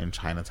shelter in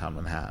Chinatown,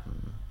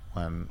 Manhattan,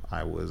 when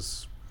I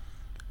was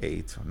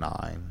 8 or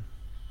 9,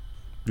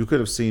 you could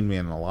have seen me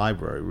in a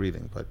library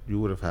reading, but you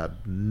would have had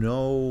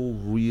no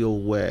real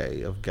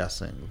way of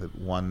guessing that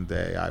one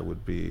day I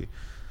would be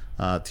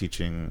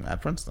teaching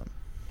at Princeton.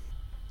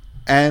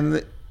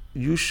 And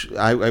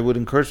I would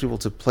encourage people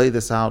to play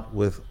this out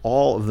with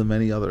all of the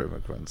many other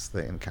immigrants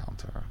they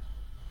encounter.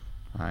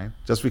 Right?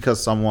 Just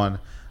because someone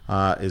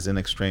is in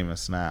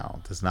extremis now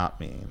does not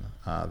mean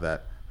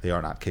that they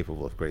are not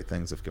capable of great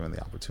things if given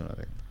the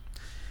opportunity.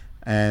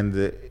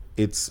 And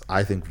it's,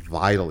 I think,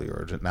 vitally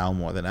urgent now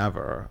more than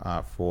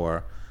ever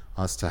for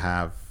us to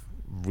have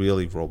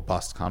really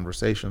robust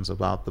conversations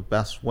about the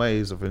best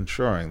ways of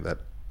ensuring that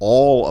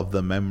all of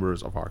the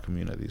members of our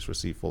communities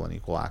receive full and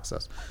equal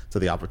access to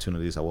the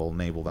opportunities that will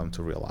enable them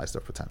to realize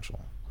their potential.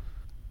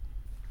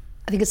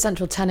 I think a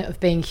central tenet of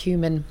being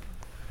human,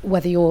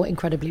 whether you're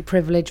incredibly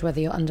privileged, whether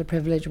you're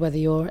underprivileged, whether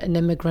you're an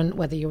immigrant,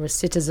 whether you're a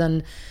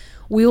citizen,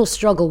 we all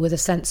struggle with a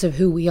sense of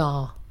who we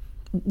are.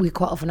 We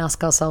quite often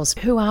ask ourselves,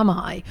 who am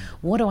I?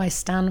 What do I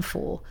stand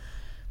for?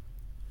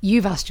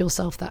 You've asked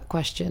yourself that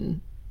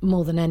question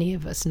more than any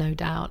of us, no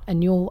doubt,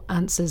 and your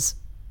answer's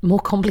more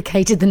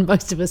complicated than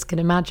most of us can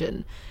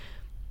imagine.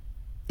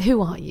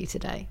 Who are you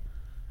today?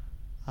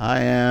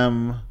 I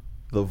am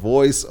the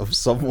voice of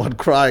someone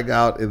crying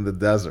out in the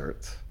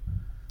desert.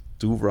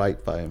 Do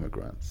right by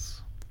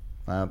immigrants.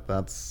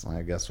 That's,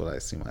 I guess, what I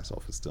see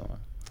myself as doing.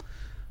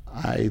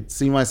 I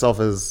see myself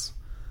as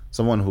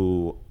someone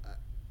who,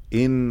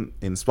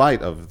 in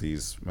spite of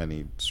these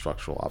many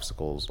structural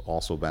obstacles,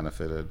 also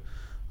benefited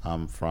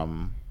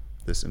from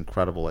this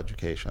incredible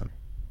education.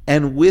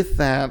 And with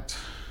that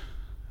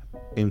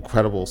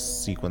incredible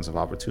sequence of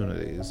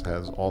opportunities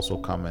has also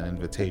come an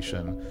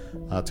invitation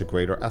to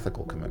greater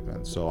ethical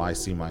commitment. So I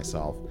see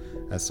myself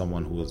as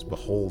someone who is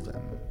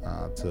beholden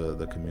to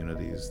the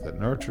communities that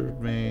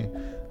nurtured me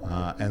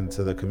and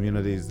to the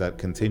communities that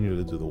continue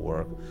to do the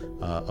work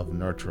of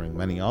nurturing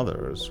many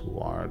others who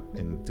are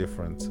in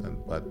different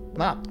but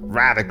not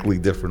radically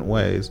different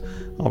ways,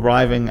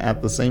 arriving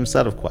at the same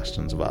set of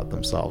questions about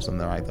themselves and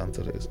their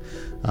identities.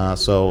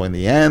 So in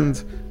the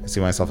end, I see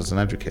myself as an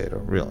educator,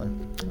 really.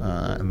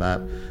 And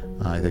that,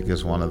 I think,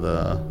 is one of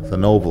the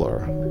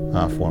nobler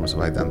forms of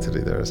identity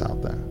there is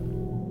out there.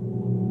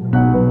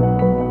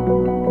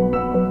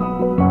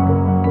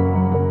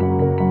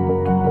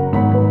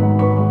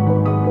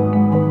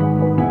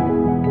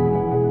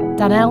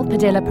 Danelle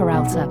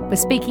Padilla-Peralta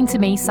was speaking to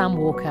me, Sam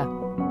Walker.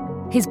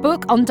 His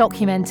book,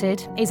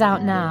 Undocumented, is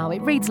out now.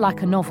 It reads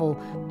like a novel,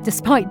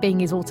 despite being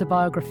his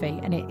autobiography,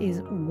 and it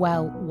is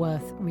well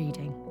worth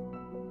reading.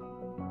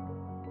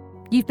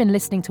 You've been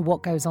listening to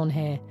What Goes On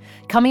Here.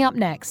 Coming up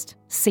next,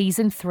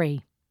 Season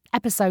 3,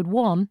 Episode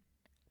 1,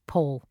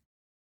 Paul.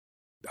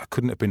 I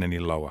couldn't have been any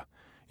lower.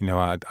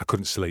 I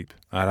couldn't sleep.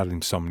 I had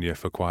insomnia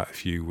for quite a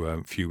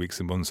few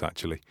weeks and months,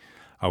 actually.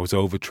 I was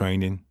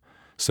overtraining.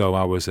 So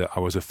I was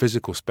a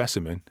physical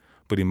specimen,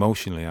 but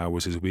emotionally I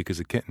was as weak as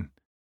a kitten.